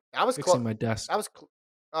 that was close. My desk. That was.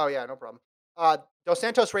 Oh yeah, no problem. Dos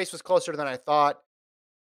Santos race was closer than I thought.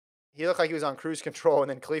 He looked like he was on cruise control, and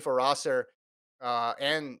then Khalifa Rosser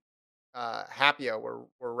and Hapia were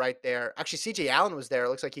right there. Actually, CJ Allen was there. It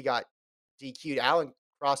looks like he got DQ'd. Allen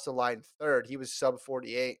crossed the line third. He was sub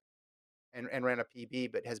 48 and ran a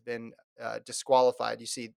PB, but has been disqualified. You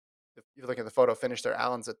see, if you look at the photo finish there,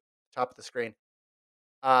 Allen's at the top of the screen.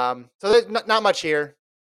 So there's not much here.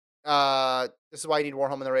 This is why you need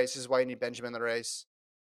Warholm in the race. This is why you need Benjamin in the race.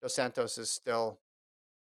 Dos Santos is still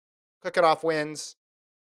clicking off wins.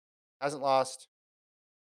 Hasn't lost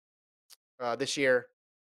this year,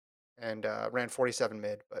 and ran 47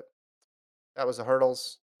 mid. But that was the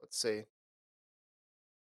hurdles. Let's see.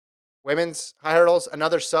 Women's high hurdles,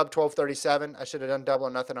 another sub 12:37. I should have done double or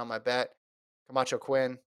nothing on my bet. Camacho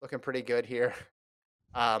Quinn looking pretty good here.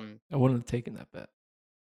 I wouldn't have taken that bet.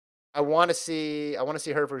 I want to see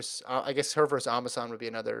her versus. I guess her versus Amasan would be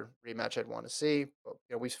another rematch I'd want to see. But,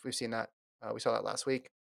 we've seen that. We saw that last week.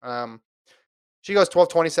 She goes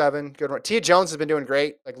 12:27. Good run. Tia Jones has been doing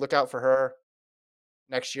great. Like, look out for her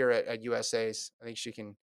next year at USA's. I think she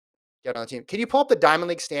can get on the team. Can you pull up the Diamond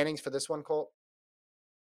League standings for this one, Colt?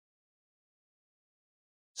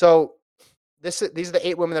 So these are the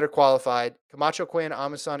 8 women that are qualified: Camacho Quinn,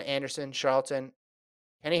 Amasan, Anderson, Charlton,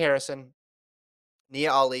 Kenny Harrison,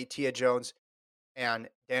 Nia Ali, Tia Jones, and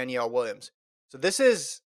Danielle Williams. So this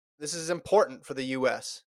is important for the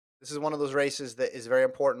U.S. This is one of those races that is very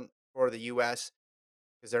important for the U.S.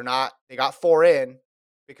 because they got 4 in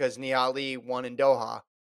because Nia Ali won in Doha.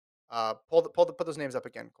 Put those names up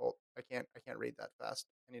again, Colt. I can't read that fast.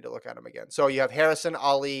 I need to look at them again. So you have Harrison,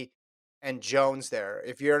 Ali, and Jones there.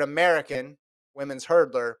 If you're an American women's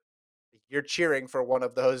hurdler, you're cheering for one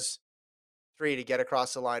of those 3 to get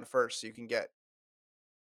across the line first, so you can get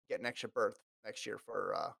an extra berth next year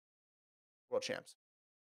for world champs.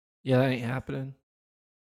 Yeah, that ain't happening.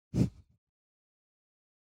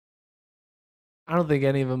 I don't think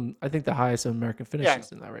any of them. I think the highest American Yeah,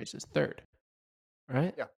 finishes in that race is third,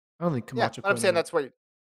 right? yeah, I don't think yeah. Camacho But I'm saying Quinn that's what. or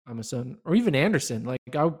Amason or even Anderson. Like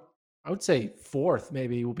I would say fourth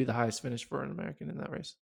maybe will be the highest finish for an American in that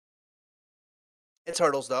race. It's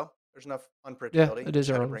hurdles though. There's enough Yeah, unpredictability. it You is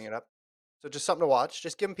just got to bring hurdles. it up. So just something to watch.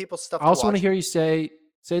 Just giving people stuff I to also want to watch. hear you say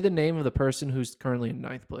the name of the person who's currently in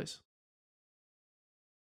ninth place.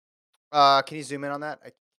 Can you zoom in on that? Yeah,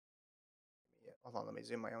 hold on, let me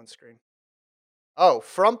zoom my own screen. Oh,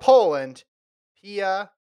 from Poland,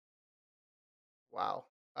 Pia. Wow.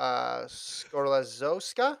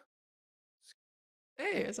 Skorlazowska.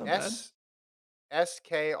 Hey, it's not bad.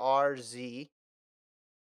 SKRZ.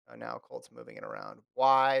 Oh, now Colt's moving it around.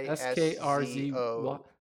 Y S Z SKRZ O what?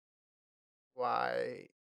 Y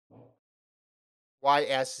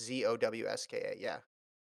YSZOWSKA. Yeah.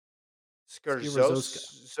 Skirozowska.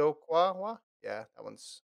 Skurzokwa. Yeah,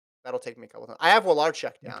 that'll take me a couple times. I have Wolarczyk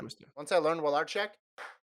Tongue down. twister. Once I learned Wolarczyk,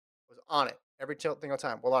 was on it every single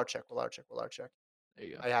time. Wolarczyk. There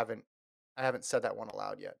you go. I haven't said that one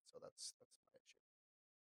aloud yet, so that's my issue.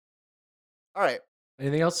 All right,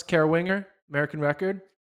 Anything else? Kara Winger, American record,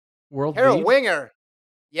 world Carol lead. Winger. I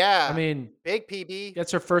Yeah, mean, big PB,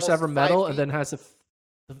 gets her first almost ever 5 medal and feet, then has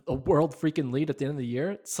a world freaking lead at the end of the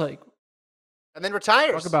year. It's like and then talk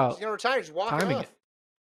retires. She's about gonna retire. Just walk it timing off. it.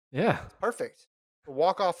 Yeah. It's perfect. The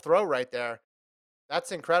walk off throw right there.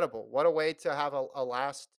 That's incredible. What a way to have a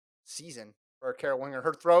last season for Carol Winger.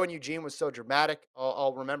 Her throw in Eugene was so dramatic.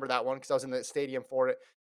 I'll remember that one because I was in the stadium for it,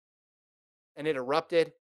 and it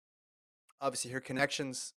erupted. Obviously, her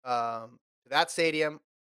connections to that stadium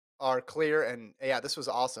are clear, and yeah, this was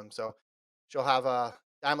awesome. So she'll have a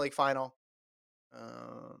Diamond League final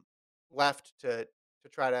um, left to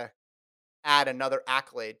try to add another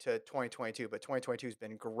accolade to 2022. But 2022 has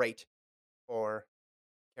been great for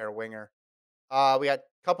Kara Winger. We got a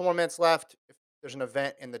couple more minutes left. If there's an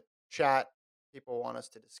event in the chat people want us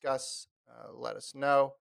to discuss, let us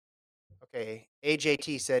know. Okay,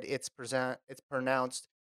 AJT said it's pronounced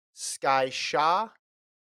Sky Shah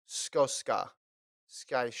Skoska.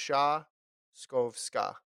 Sky Shah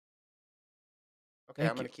Skovska. Okay, I'm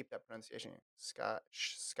Thank going you. to keep that pronunciation. Sky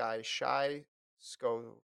Shy Skovska.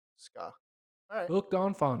 All right, Hooked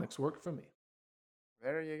on phonics worked for me.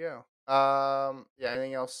 there you go. Yeah,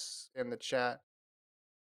 anything else in the chat?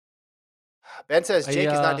 Ben says I Jake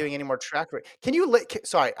is not doing any more track. Can you?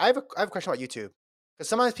 Sorry, I have a question about YouTube because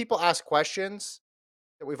sometimes people ask questions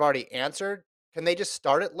that we've already answered. Can they just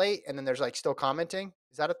start it late and then there's like still commenting?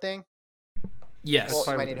 Is that a thing? Yes. Well, you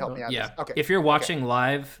probably might what need to they're help me doing. out. Yeah. Okay. If you're Okay. watching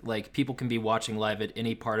live, like people can be watching live at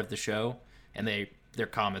any part of the show, and their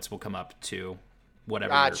comments will come up to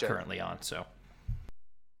whatever Gotcha. you're currently on. So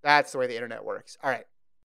That's the way the internet works. All right.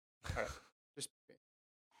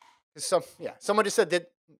 Just someone just said did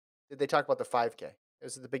they talk about the 5K? It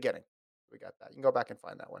was at the beginning. We got that. You can go back and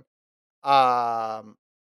find that one.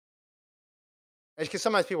 Because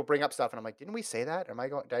sometimes people bring up stuff and I'm like, didn't we say that?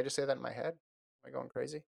 Did I just say that in my head? Am I going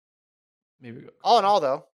crazy? Maybe go. All in all,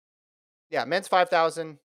 though, yeah, men's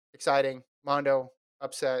 5,000, exciting. Mondo,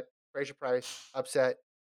 upset. Fraser Price, upset.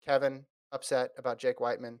 Kevin, upset about Jake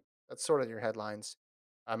Whiteman. That's sort of your headlines.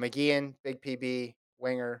 McGeehan, big PB.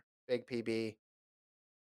 Winger, big PB.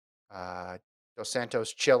 Dos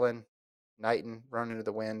Santos, chilling. Knighton, running into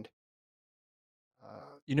the wind.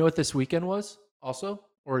 You know what this weekend was also?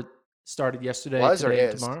 Or started yesterday, Was or today,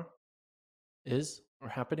 and is? tomorrow? Is or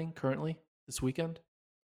happening currently this weekend?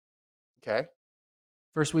 Okay.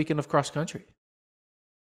 First weekend of cross country.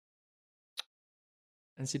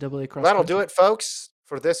 NCAA cross That'll country. do it, folks,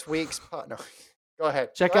 for this week's No, go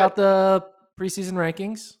ahead. Check Go ahead. out the preseason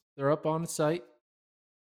rankings. They're up on the site.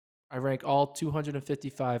 I rank all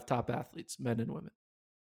 255 top athletes, men and women.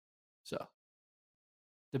 So,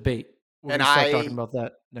 debate. We're And going to start talking about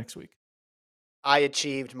that next week. I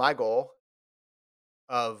achieved my goal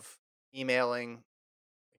of emailing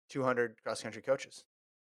 200 cross country coaches.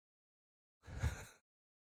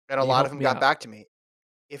 And a Can you lot help of them me got out? back to me.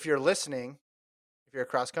 If you're listening, if you're a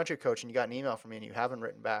cross country coach and you got an email from me and you haven't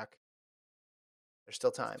written back, there's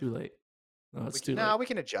still time. It's too late. No, it's too No, late. we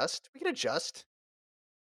can adjust. We can adjust.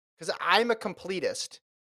 Because I'm a completist.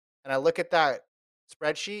 And I look at that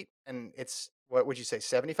spreadsheet and it's, what would you say,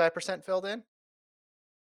 75% filled in?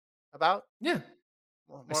 About? Yeah.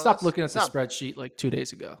 More I or stopped less? looking at It's the not, spreadsheet like 2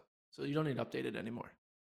 days ago. So you don't need to update it anymore.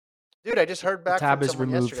 dude, I just heard The back tab from is someone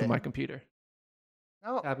removed yesterday. from my computer.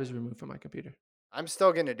 No, Tab is removed from my computer. I'm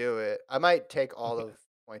still going to do it. I might take all Okay. of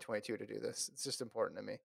 2022 to do this. It's just important to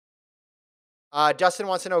me. Justin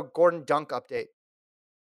wants to know Gordon Dunk update.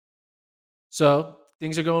 So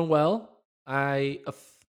things are going well. I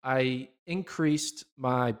increased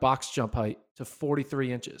my box jump height to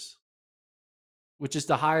 43 inches, which is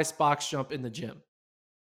the highest box jump in the gym.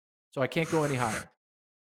 So I can't go any higher.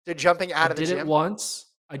 They're jumping I out of the did it gym. once.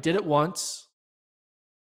 I did it once.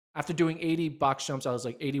 After doing 80 box jumps, I was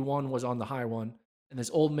like 81 was on the high one. And this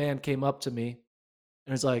old man came up to me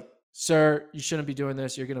and was like, "Sir, you shouldn't be doing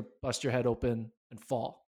this. You're gonna bust your head open and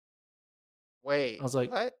fall." I Wait, was like,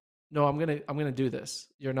 what? "No, I'm gonna do this.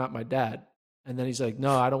 You're not my dad." And then he's like,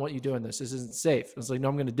 "No, I don't want you doing this. This isn't safe." I was like, "No,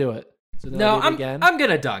 I'm gonna do it." So then No, I did it again. I'm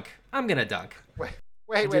gonna dunk. I'm gonna dunk. Wait,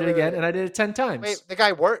 I did it again, and I did it 10 times. Wait, the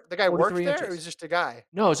guy worked. The guy worked 43 there. Or it inches. was just a guy.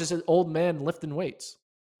 No, it's just an old man lifting weights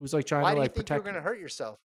who's like trying Why to do you like think you were protect going to me. hurt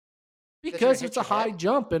yourself? Because hit it's a your high head?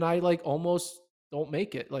 jump, and I like almost don't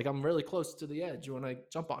make it. Like I'm really close to the edge when I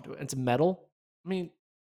jump onto it. And it's metal. I mean,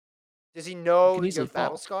 Does he you know can you easily have battle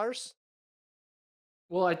fall. scars?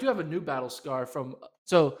 Well, I do have a new battle scar from.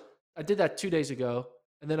 So I did that 2 days ago,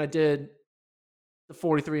 and then I did the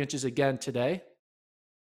 43 inches again today.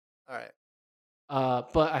 All right.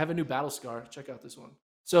 But I have a new battle scar. Check out this one.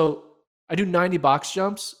 So I do 90 box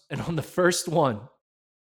jumps, and on the first one,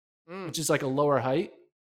 which is like a lower height,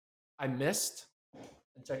 I missed.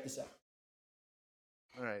 And check this out.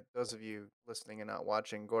 All right. Those of you listening and not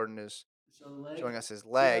watching, Gordon is showing us his See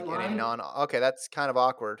leg that in a line? non. Okay, that's kind of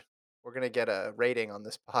awkward. We're gonna get a rating on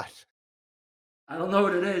this pod. I don't know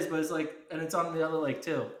what it is, but it's like, and it's on the other leg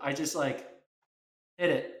too. I just like hit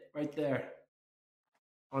it right there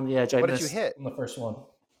on the edge. I What did you missed hit? on the first one.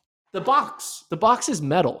 The box. The box is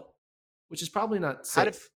metal, which is probably not How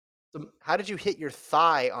did safe. How did you hit your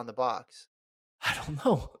thigh on the box? I don't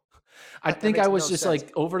know. I That think makes I was no just sense.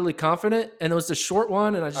 like overly confident, and it was a short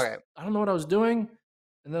one, and Okay. I don't know what I was doing,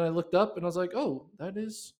 and then I looked up and I was like, oh, that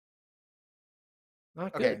is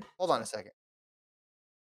not Okay. good. Hold on a second.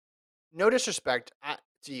 No disrespect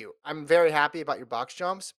to you. I'm very happy about your box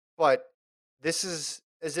jumps, but this is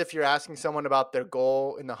as if you're asking someone about their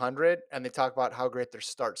goal in the 100 and they talk about how great their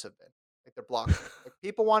starts have been, like their blocks. Like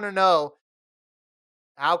people want to know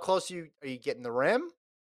how close are you getting the rim?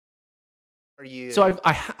 Are So you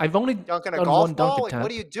I've only dunking a done one golf dunk ball? Like what are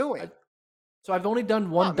attempt. you doing? So I've only done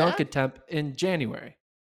Come one on, dunk man. attempt in January,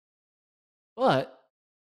 but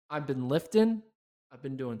I've been lifting, I've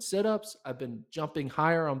been doing sit-ups, I've been jumping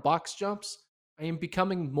higher on box jumps. I am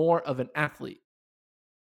becoming more of an athlete.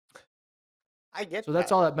 I get So that's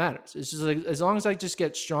that. all that matters. It's just like as long as I just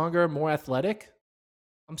get stronger, more athletic.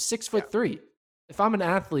 I'm 6'3". If I'm an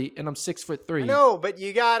athlete and I'm 6'3", I know, but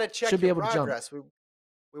you gotta check should be your able to jump. progress.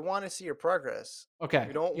 We want to see your progress. Okay.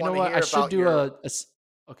 We don't You know want to what? hear I should about do your.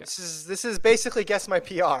 okay. This is basically guess my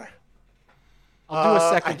PR. I'll do a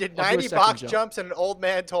second. I did I'll do a 90 second box jump. jumps and an old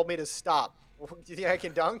man told me to stop. Do you think I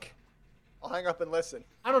can dunk? I'll hang up and listen.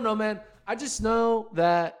 I don't know, man. I just know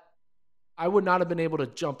that I would not have been able to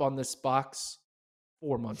jump on this box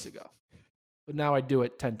 4 months ago, but now I do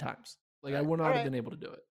it 10 times. Like I would not have been able to do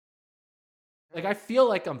it. Like I feel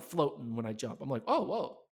like I'm floating when I jump. I'm like, oh,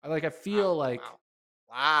 whoa. I feel like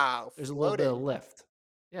Wow. there's a little bit of Floating. lift.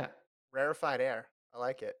 Yeah. Rarefied air. I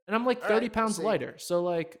like it. And I'm like All 30 right, we'll pounds see. lighter. So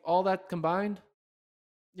like all that combined,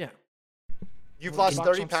 yeah. You've Well, lost box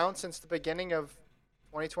 30 jumps- pounds since the beginning of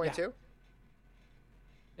 2022?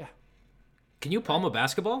 Yeah. Can you palm a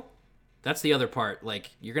basketball? That's the other part.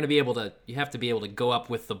 Like you have to be able to go up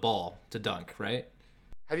with the ball to dunk, right?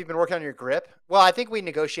 Have you been working on your grip? Well, I think we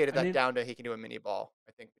negotiated that need- down to he can do a mini ball.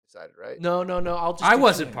 I think we decided, right? No. I'll just I do two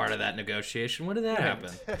wasn't hands. part of that negotiation. When did that Two happen?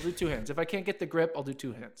 hands. I'll do two hands. If I can't get the grip, I'll do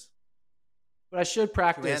two hands. But I should hands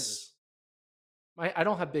practice. is- I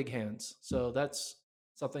don't have big hands, so that's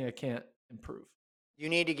something I can't improve. You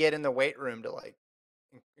need to get in the weight room to like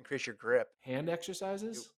increase your grip. Hand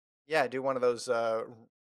exercises? Yeah, do one of those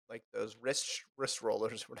like those wrist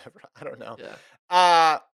rollers or whatever. I don't know.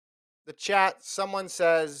 Yeah. The chat, someone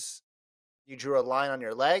says you drew a line on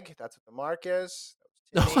your leg. That's what the mark is.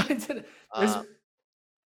 No, That was I Timmy. didn't.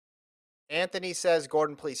 Anthony says,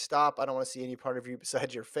 Gordon, please stop. I don't want to see any part of you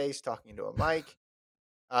besides your face talking into a mic.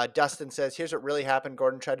 Dustin says, here's what really happened.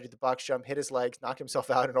 Gordon tried to do the box jump, hit his legs, knocked himself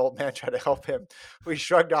out. An old man tried to help him. We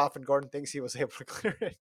shrugged off, and Gordon thinks he was able to clear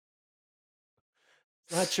it.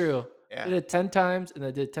 It's not true. Yeah. I did it 10 times, and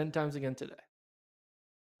I did 10 times again today.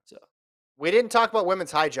 So We didn't talk about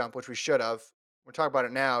women's high jump, which we should have. We're talking about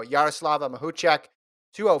it now. Yaroslava Mahuchek,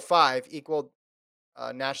 205, equaled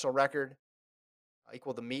national record,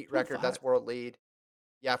 equaled the meet record. 205? That's world lead.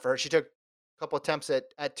 Yeah, for her. She took a couple attempts at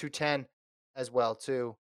 210 as well,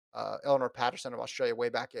 too. Eleanor Patterson of Australia way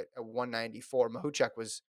back at 194. Mahuchek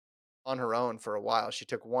was on her own for a while. She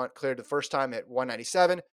took one, cleared the first time at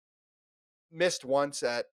 197, missed once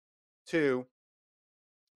at 2,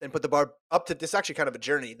 then put the bar up to this. Actually kind of a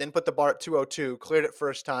journey. Then put the bar at 202, cleared it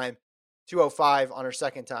first time, 205 on her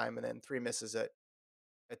second time, and then 3 misses at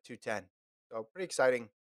 210. So pretty exciting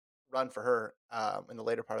run for her in the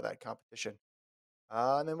later part of that competition.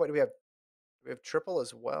 And then what do we have? We have triple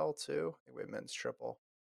as well too. I think we have men's triple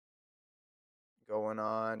going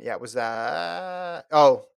on. Yeah, it was that.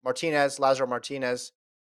 Oh, Lazaro Martinez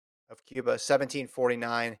of Cuba,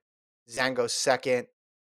 1749. Zango second.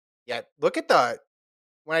 Yeah, look at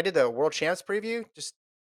when I did the World Champs preview, just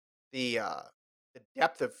the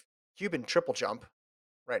depth of Cuban triple jump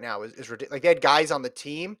right now is ridiculous. Like they had guys on the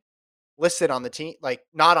team listed on the team, like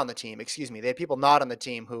not on the team. Excuse me, they had people not on the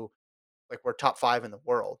team who like were top 5 in the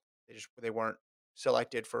world. They weren't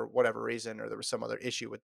selected for whatever reason, or there was some other issue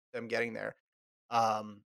with them getting there.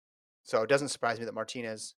 So it doesn't surprise me that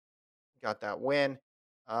Martinez got that win.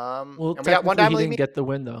 Well, And we got one technically he diamond league didn't get the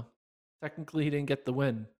win though. Technically he didn't get the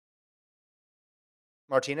win.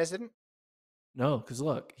 Martinez didn't. No, because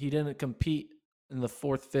look, he didn't compete in the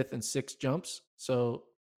 4th, 5th, and 6th jumps. So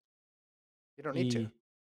You don't need to.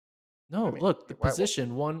 No, I mean, look, the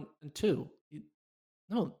position 1 and 2.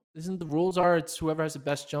 No, isn't the rules are it's whoever has the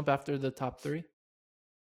best jump after the top 3?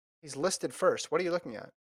 He's listed first. What are you looking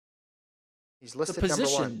at? He's listed The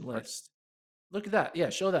position number 1. list. Look at that. Yeah,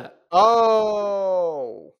 show that.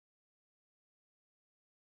 Oh,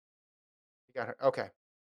 you got her. Okay,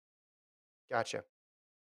 gotcha.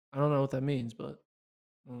 I don't know what that means, but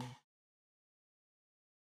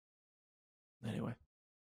anyway.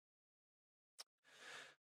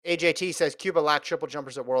 AJT says Cuba lacked triple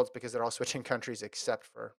jumpers at Worlds because they're all switching countries except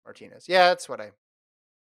for Martinez. Yeah, that's what I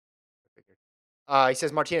figured. He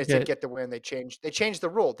says Martinez did get the win. They changed the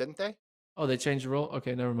rule, didn't they? Oh, they changed the rule?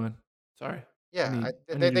 Okay, never mind. Sorry. Yeah,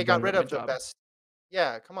 they got rid of the best.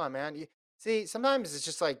 Yeah, come on, man. See, sometimes it's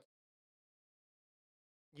just like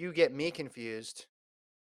you get me confused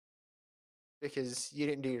because you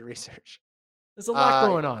didn't do your research. There's a lot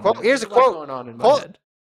going on. Here's a quote going on in my head.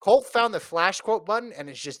 Colt found the flash quote button and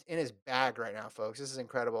it's just in his bag right now, folks. This is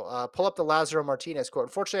incredible. Pull up the Lazaro Martinez quote.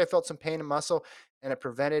 Unfortunately, I felt some pain in muscle and it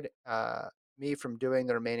prevented me from doing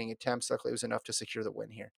the remaining attempts. Luckily, it was enough to secure the win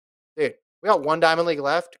here. Dude, we got one Diamond League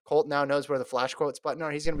left. Colt now knows where the flash quotes button are.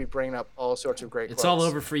 He's going to be bringing up all sorts of great quotes. It's all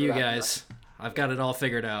over for you guys. I've got it all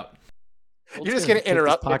figured out. You're just going to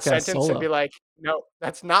interrupt mid-sentence and be like, no,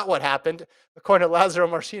 that's not what happened. According to Lazaro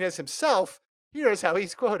Martinez himself, here's how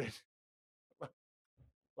he's quoted.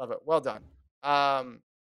 Love it. Well done. All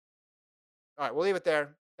right, we'll leave it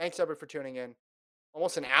there. Thanks, everybody, for tuning in.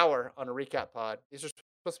 Almost an hour on a recap pod. These are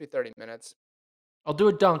supposed to be 30 minutes. I'll do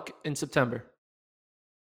a dunk in September.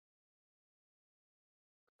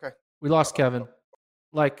 Okay. We lost Kevin.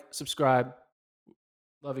 Like, subscribe.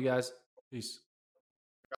 Love you guys. Peace.